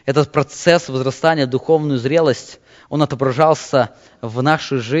принципы, этот процесс возрастания в духовную зрелость, он отображался в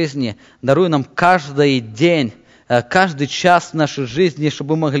нашей жизни. Даруй нам каждый день, каждый час в нашей жизни,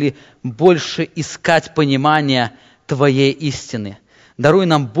 чтобы мы могли больше искать понимания Твоей истины. Даруй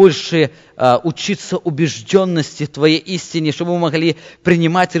нам больше учиться убежденности в Твоей истине, чтобы мы могли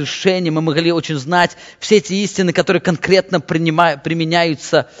принимать решения, мы могли очень знать все эти истины, которые конкретно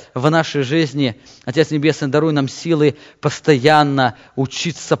применяются в нашей жизни. Отец Небесный, даруй нам силы постоянно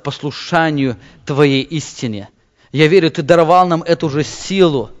учиться послушанию Твоей истине. Я верю, Ты даровал нам эту же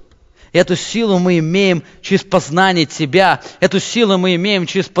силу. Эту силу мы имеем через познание Тебя. Эту силу мы имеем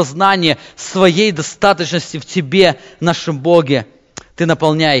через познание своей достаточности в Тебе, нашем Боге. Ты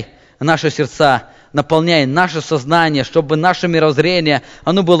наполняй наши сердца, наполняй наше сознание, чтобы наше мировоззрение,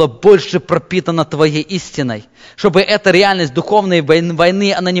 оно было больше пропитано Твоей истиной. Чтобы эта реальность духовной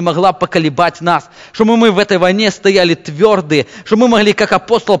войны, она не могла поколебать нас. Чтобы мы в этой войне стояли твердые. Чтобы мы могли, как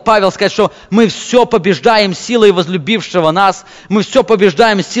апостол Павел, сказать, что мы все побеждаем силой возлюбившего нас. Мы все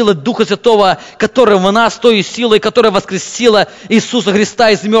побеждаем силой Духа Святого, который в нас, той силой, которая воскресила Иисуса Христа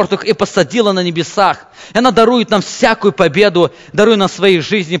из мертвых и посадила на небесах. И она дарует нам всякую победу, дарует нам в своей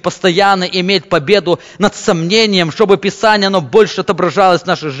жизни постоянно иметь победу над сомнением, чтобы Писание, оно больше отображалось в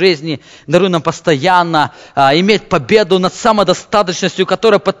нашей жизни. Даруй нам постоянно иметь победу над самодостаточностью,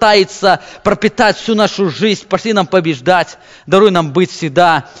 которая пытается пропитать всю нашу жизнь. Пошли нам побеждать. Даруй нам быть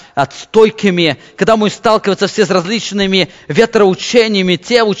всегда стойкими, когда мы сталкиваемся все с различными ветроучениями,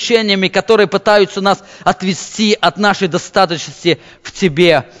 те учениями, которые пытаются нас отвести от нашей достаточности в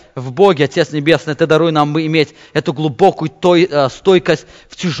Тебе, в Боге. Отец Небесный, Ты даруй нам иметь эту глубокую стойкость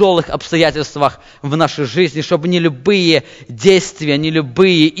в тяжелых обстоятельствах в нашей жизни, чтобы ни любые действия, ни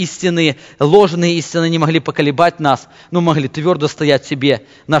любые истины, ложные истины не могли поколебать нас, но могли твердо стоять в Тебе,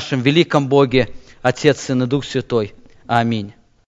 нашем великом Боге, Отец, Сын и Дух Святой. Аминь.